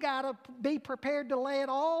 We've got to be prepared to lay it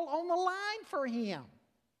all on the line for him.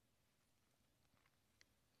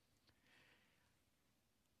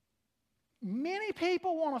 Many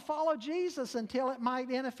people want to follow Jesus until it might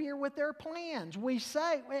interfere with their plans. We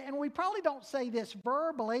say, and we probably don't say this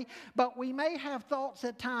verbally, but we may have thoughts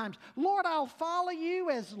at times, Lord, I'll follow you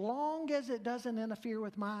as long as it doesn't interfere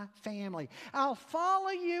with my family. I'll follow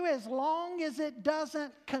you as long as it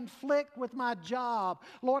doesn't conflict with my job.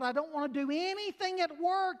 Lord, I don't want to do anything at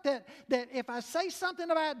work that if I say something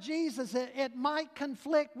about Jesus, it might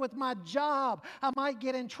conflict with my job. I might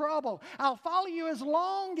get in trouble. I'll follow you as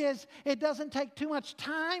long as it doesn't take too much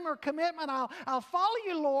time or commitment. I'll follow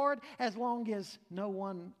you, Lord, as long as no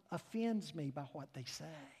one offends me by what they say.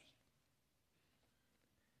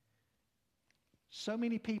 So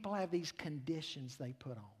many people have these conditions they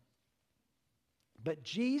put on. But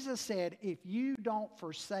Jesus said, if you don't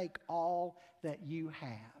forsake all that you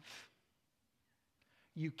have,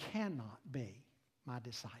 you cannot be my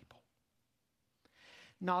disciple.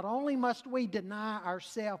 Not only must we deny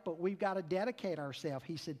ourselves, but we've got to dedicate ourselves.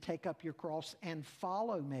 He said, take up your cross and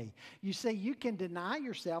follow me. You see, you can deny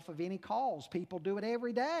yourself of any cause. People do it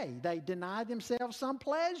every day. They deny themselves some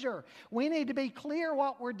pleasure. We need to be clear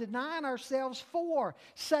what we're denying ourselves for.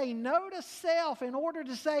 Say no to self in order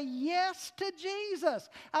to say yes to Jesus.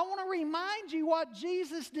 I want to remind you what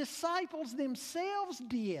Jesus' disciples themselves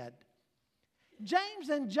did. James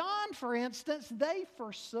and John, for instance, they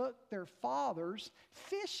forsook their father's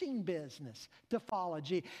fishing business to follow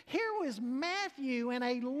Jesus. Here was Matthew in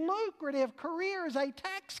a lucrative career as a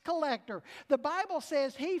tax collector. The Bible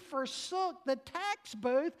says he forsook the tax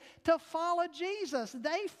booth to follow Jesus.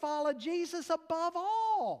 They followed Jesus above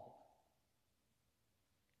all.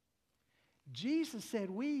 Jesus said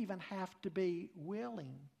we even have to be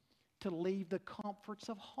willing to leave the comforts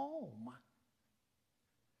of home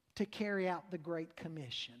to carry out the Great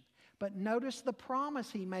Commission. But notice the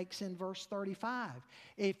promise he makes in verse 35.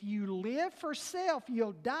 If you live for self,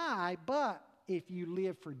 you'll die, but if you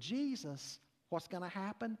live for Jesus, what's going to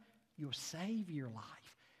happen? You'll save your life.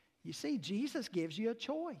 You see, Jesus gives you a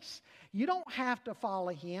choice. You don't have to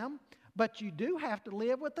follow him, but you do have to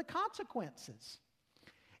live with the consequences.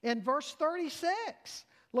 In verse 36,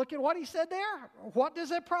 look at what he said there. What does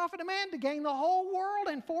it profit a man to gain the whole world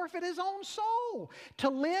and forfeit his own soul? To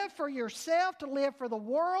live for yourself, to live for the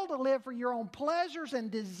world, to live for your own pleasures and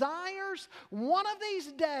desires. One of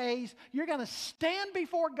these days, you're going to stand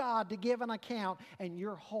before God to give an account, and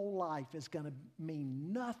your whole life is going to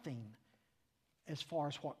mean nothing as far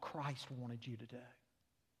as what Christ wanted you to do.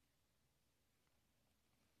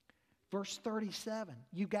 Verse 37,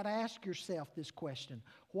 you've got to ask yourself this question.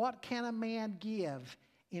 What can a man give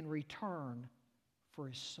in return for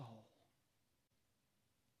his soul?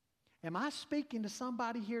 Am I speaking to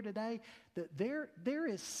somebody here today that there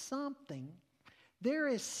is something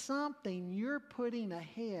you're putting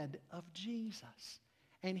ahead of Jesus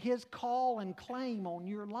and his call and claim on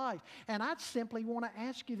your life? And I simply want to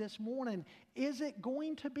ask you this morning, is it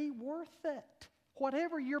going to be worth it?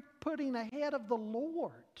 Whatever you're putting ahead of the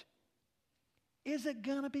Lord, is it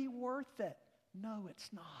going to be worth it? No, it's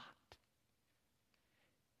not.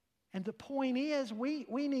 And the point is, we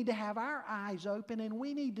need to have our eyes open, and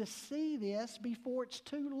we need to see this before it's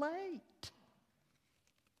too late.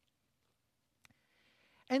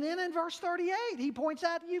 And then in verse 38, he points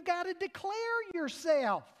out you've got to declare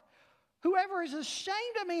yourself. Whoever is ashamed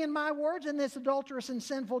of me and my words in this adulterous and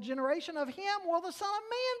sinful generation, of him will the Son of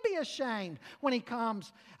Man be ashamed when he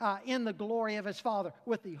comes in the glory of his Father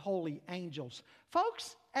with the holy angels.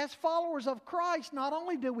 Folks, as followers of Christ, not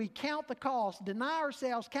only do we count the cost, deny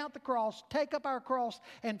ourselves, count the cross, take up our cross,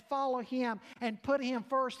 and follow him, and put him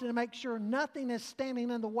first and make sure nothing is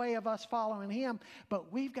standing in the way of us following him,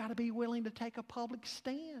 but we've got to be willing to take a public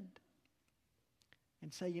stand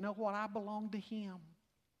and say, you know what, I belong to him.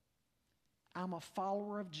 I'm a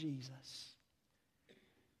follower of Jesus.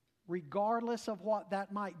 Regardless of what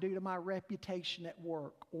that might do to my reputation at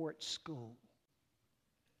work or at school,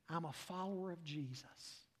 I'm a follower of Jesus.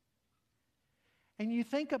 And you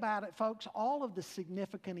think about it, folks, all of the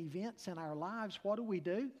significant events in our lives, what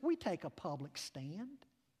do? We take a public stand.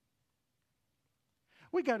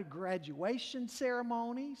 We go to graduation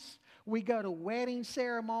ceremonies. We go to wedding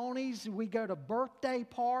ceremonies. We go to birthday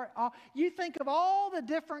parties. You think of all the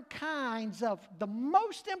different kinds of the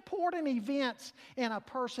most important events in a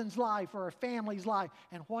person's life or a family's life.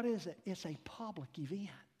 And what is it? It's a public event.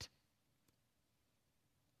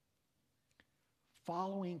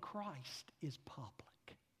 Following Christ is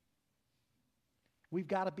public. We've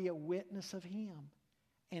got to be a witness of Him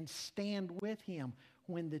and stand with Him.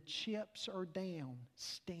 When the chips are down,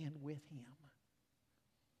 stand with Him.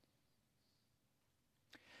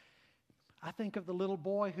 I think of the little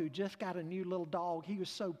boy who just got a new little dog. He was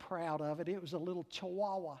so proud of it. It was a little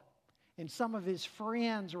Chihuahua. And some of his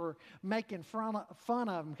friends were making fun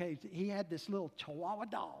of him because he had this little Chihuahua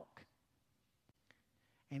dog.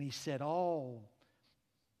 And he said, "Oh,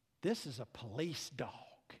 this is a police dog."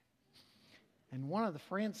 And one of the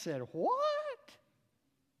friends said, "What?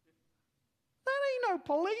 That ain't no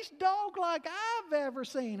police dog like I've ever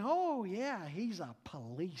seen." "Oh, yeah, he's a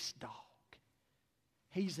police dog.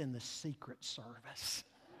 He's in the Secret Service."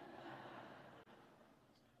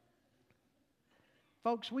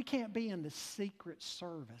 Folks, we can't be in the Secret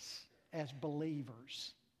Service as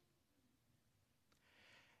believers.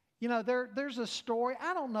 You know, there's a story.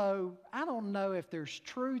 I don't know if there's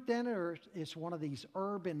truth in it or it's one of these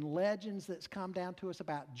urban legends that's come down to us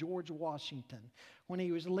about George Washington when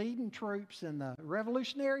he was leading troops in the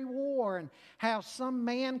Revolutionary War, and how some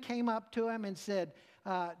man came up to him and said,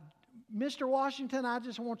 "Mr. Washington, I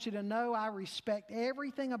just want you to know I respect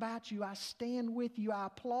everything about you. I stand with you. I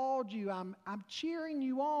applaud you. I'm cheering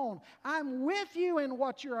you on. I'm with you in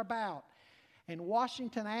what you're about." And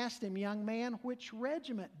Washington asked him, "Young man, which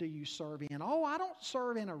regiment do you serve in?" "Oh, I don't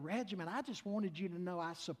serve in a regiment. I just wanted you to know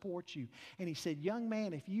I support you." And he said, "Young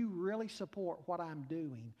man, if you really support what I'm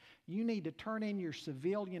doing, you need to turn in your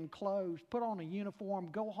civilian clothes, put on a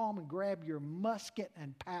uniform, go home and grab your musket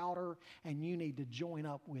and powder, and you need to join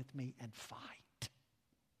up with me and fight."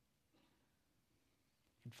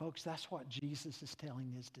 And folks, that's what Jesus is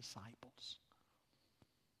telling His disciples.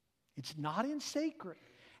 It's not in secret.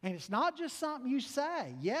 And it's not just something you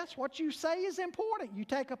say. Yes, what you say is important. You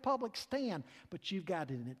take a public stand, but you've got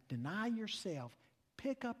to deny yourself,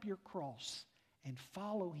 pick up your cross, and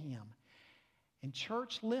follow Him. And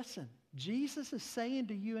church, listen, Jesus is saying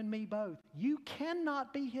to you and me both, you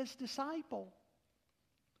cannot be His disciple.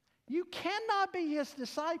 You cannot be His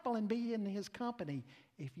disciple and be in His company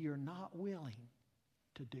if you're not willing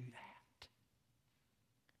to do that.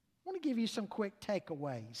 I want to give you some quick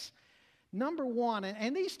takeaways. Number one,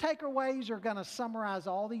 and these takeaways are going to summarize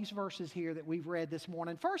all these verses here that we've read this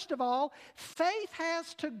morning. First of all, faith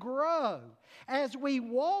has to grow. As we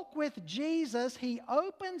walk with Jesus, He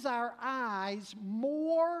opens our eyes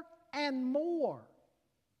more and more.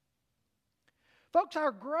 Folks,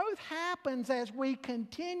 our growth happens as we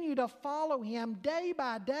continue to follow Him day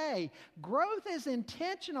by day. Growth is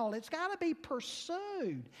intentional. It's got to be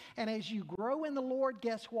pursued. And as you grow in the Lord,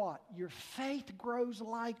 guess what? Your faith grows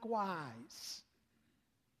likewise.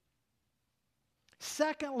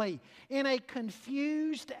 Secondly, in a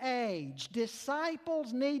confused age,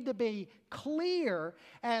 disciples need to be clear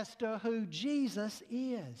as to who Jesus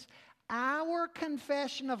is. Our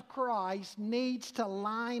confession of Christ needs to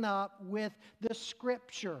line up with the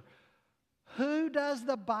Scripture. Who does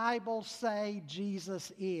the Bible say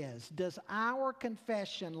Jesus is? Does our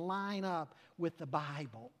confession line up with the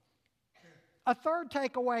Bible? A third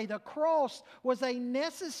takeaway, the cross was a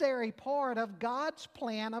necessary part of God's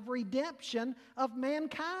plan of redemption of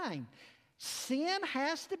mankind. Sin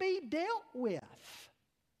has to be dealt with.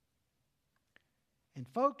 And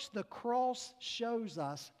folks, the cross shows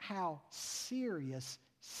us how serious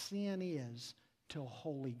sin is to a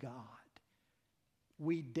holy God.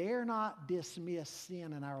 We dare not dismiss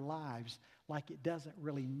sin in our lives like it doesn't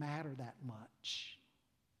really matter that much.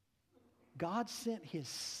 God sent His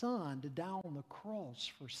Son to die on the cross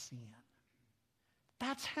for sin.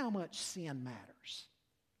 That's how much sin matters.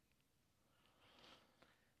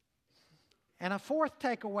 And a fourth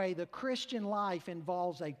takeaway, the Christian life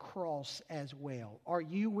involves a cross as well. Are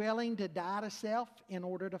you willing to die to self in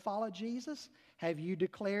order to follow Jesus? Have you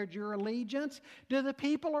declared your allegiance? Do the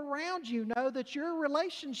people around you know that your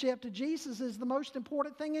relationship to Jesus is the most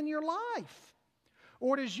important thing in your life?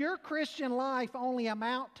 Or does your Christian life only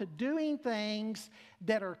amount to doing things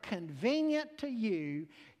that are convenient to you?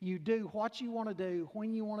 You do what you want to do,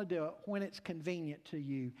 when you want to do it, when it's convenient to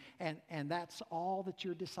you. And that's all that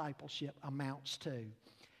your discipleship amounts to.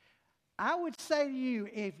 I would say to you,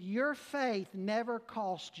 if your faith never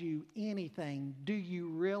cost you anything, do you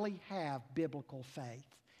really have biblical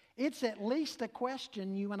faith? It's at least a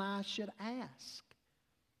question you and I should ask.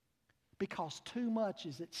 because too much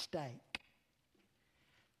is at stake.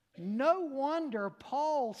 No wonder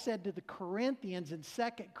Paul said to the Corinthians in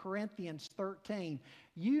 2 Corinthians 13,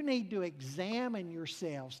 you need to examine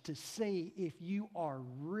yourselves to see if you are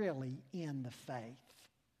really in the faith.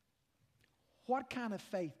 What kind of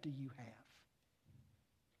faith do you have?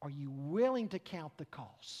 Are you willing to count the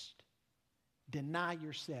cost, deny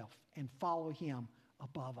yourself, and follow Him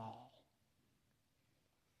above all?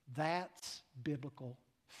 That's biblical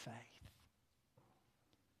faith.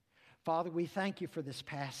 Father, we thank you for this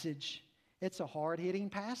passage. It's a hard-hitting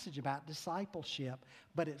passage about discipleship,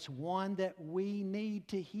 but it's one that we need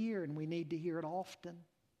to hear, and we need to hear it often.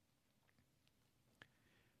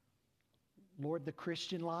 Lord, the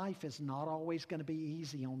Christian life is not always going to be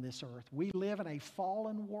easy on this earth. We live in a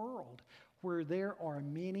fallen world where there are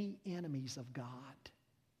many enemies of God.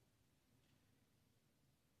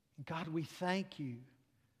 God, we thank you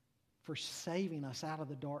for saving us out of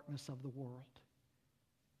the darkness of the world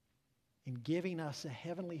and giving us a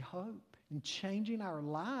heavenly hope and changing our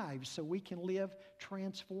lives so we can live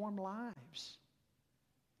transformed lives.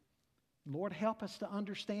 Lord, help us to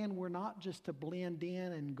understand we're not just to blend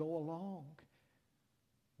in and go along.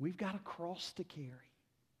 We've got a cross to carry.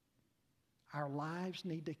 Our lives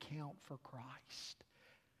need to count for Christ.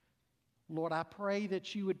 Lord, I pray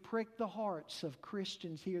that you would prick the hearts of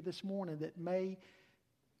Christians here this morning that may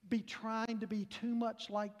be trying to be too much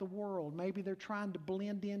like the world. Maybe they're trying to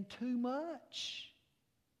blend in too much.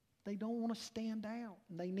 They don't want to stand out.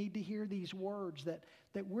 And they need to hear these words that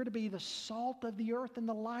we're to be the salt of the earth and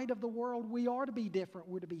the light of the world. We are to be different.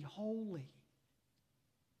 We're to be holy.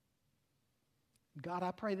 God,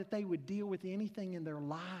 I pray that they would deal with anything in their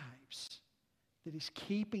lives that is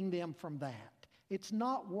keeping them from that. It's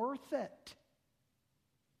not worth it.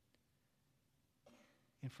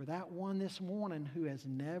 And for that one this morning who has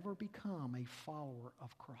never become a follower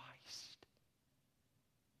of Christ,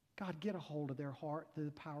 God, get a hold of their heart through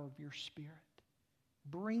the power of your Spirit.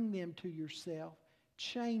 Bring them to yourself.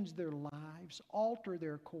 Change their lives. Alter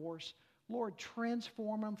their course. Lord,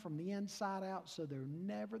 transform them from the inside out so they're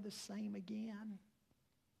never the same again.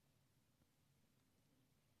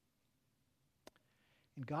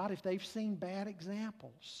 And God, if they've seen bad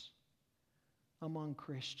examples among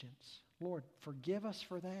Christians, Lord, forgive us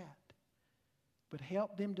for that. But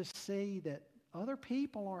help them to see that other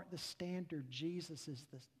people aren't the standard. Jesus is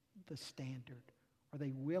the standard. Are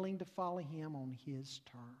they willing to follow Him on His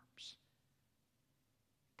terms?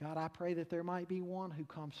 God, I pray that there might be one who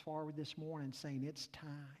comes forward this morning saying, it's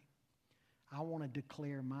time. I want to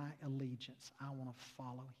declare my allegiance. I want to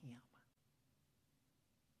follow Him.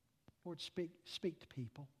 Lord, speak to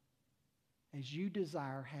people. As you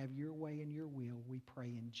desire, have your way and your will, we pray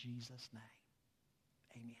in Jesus' name.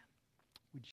 Amen.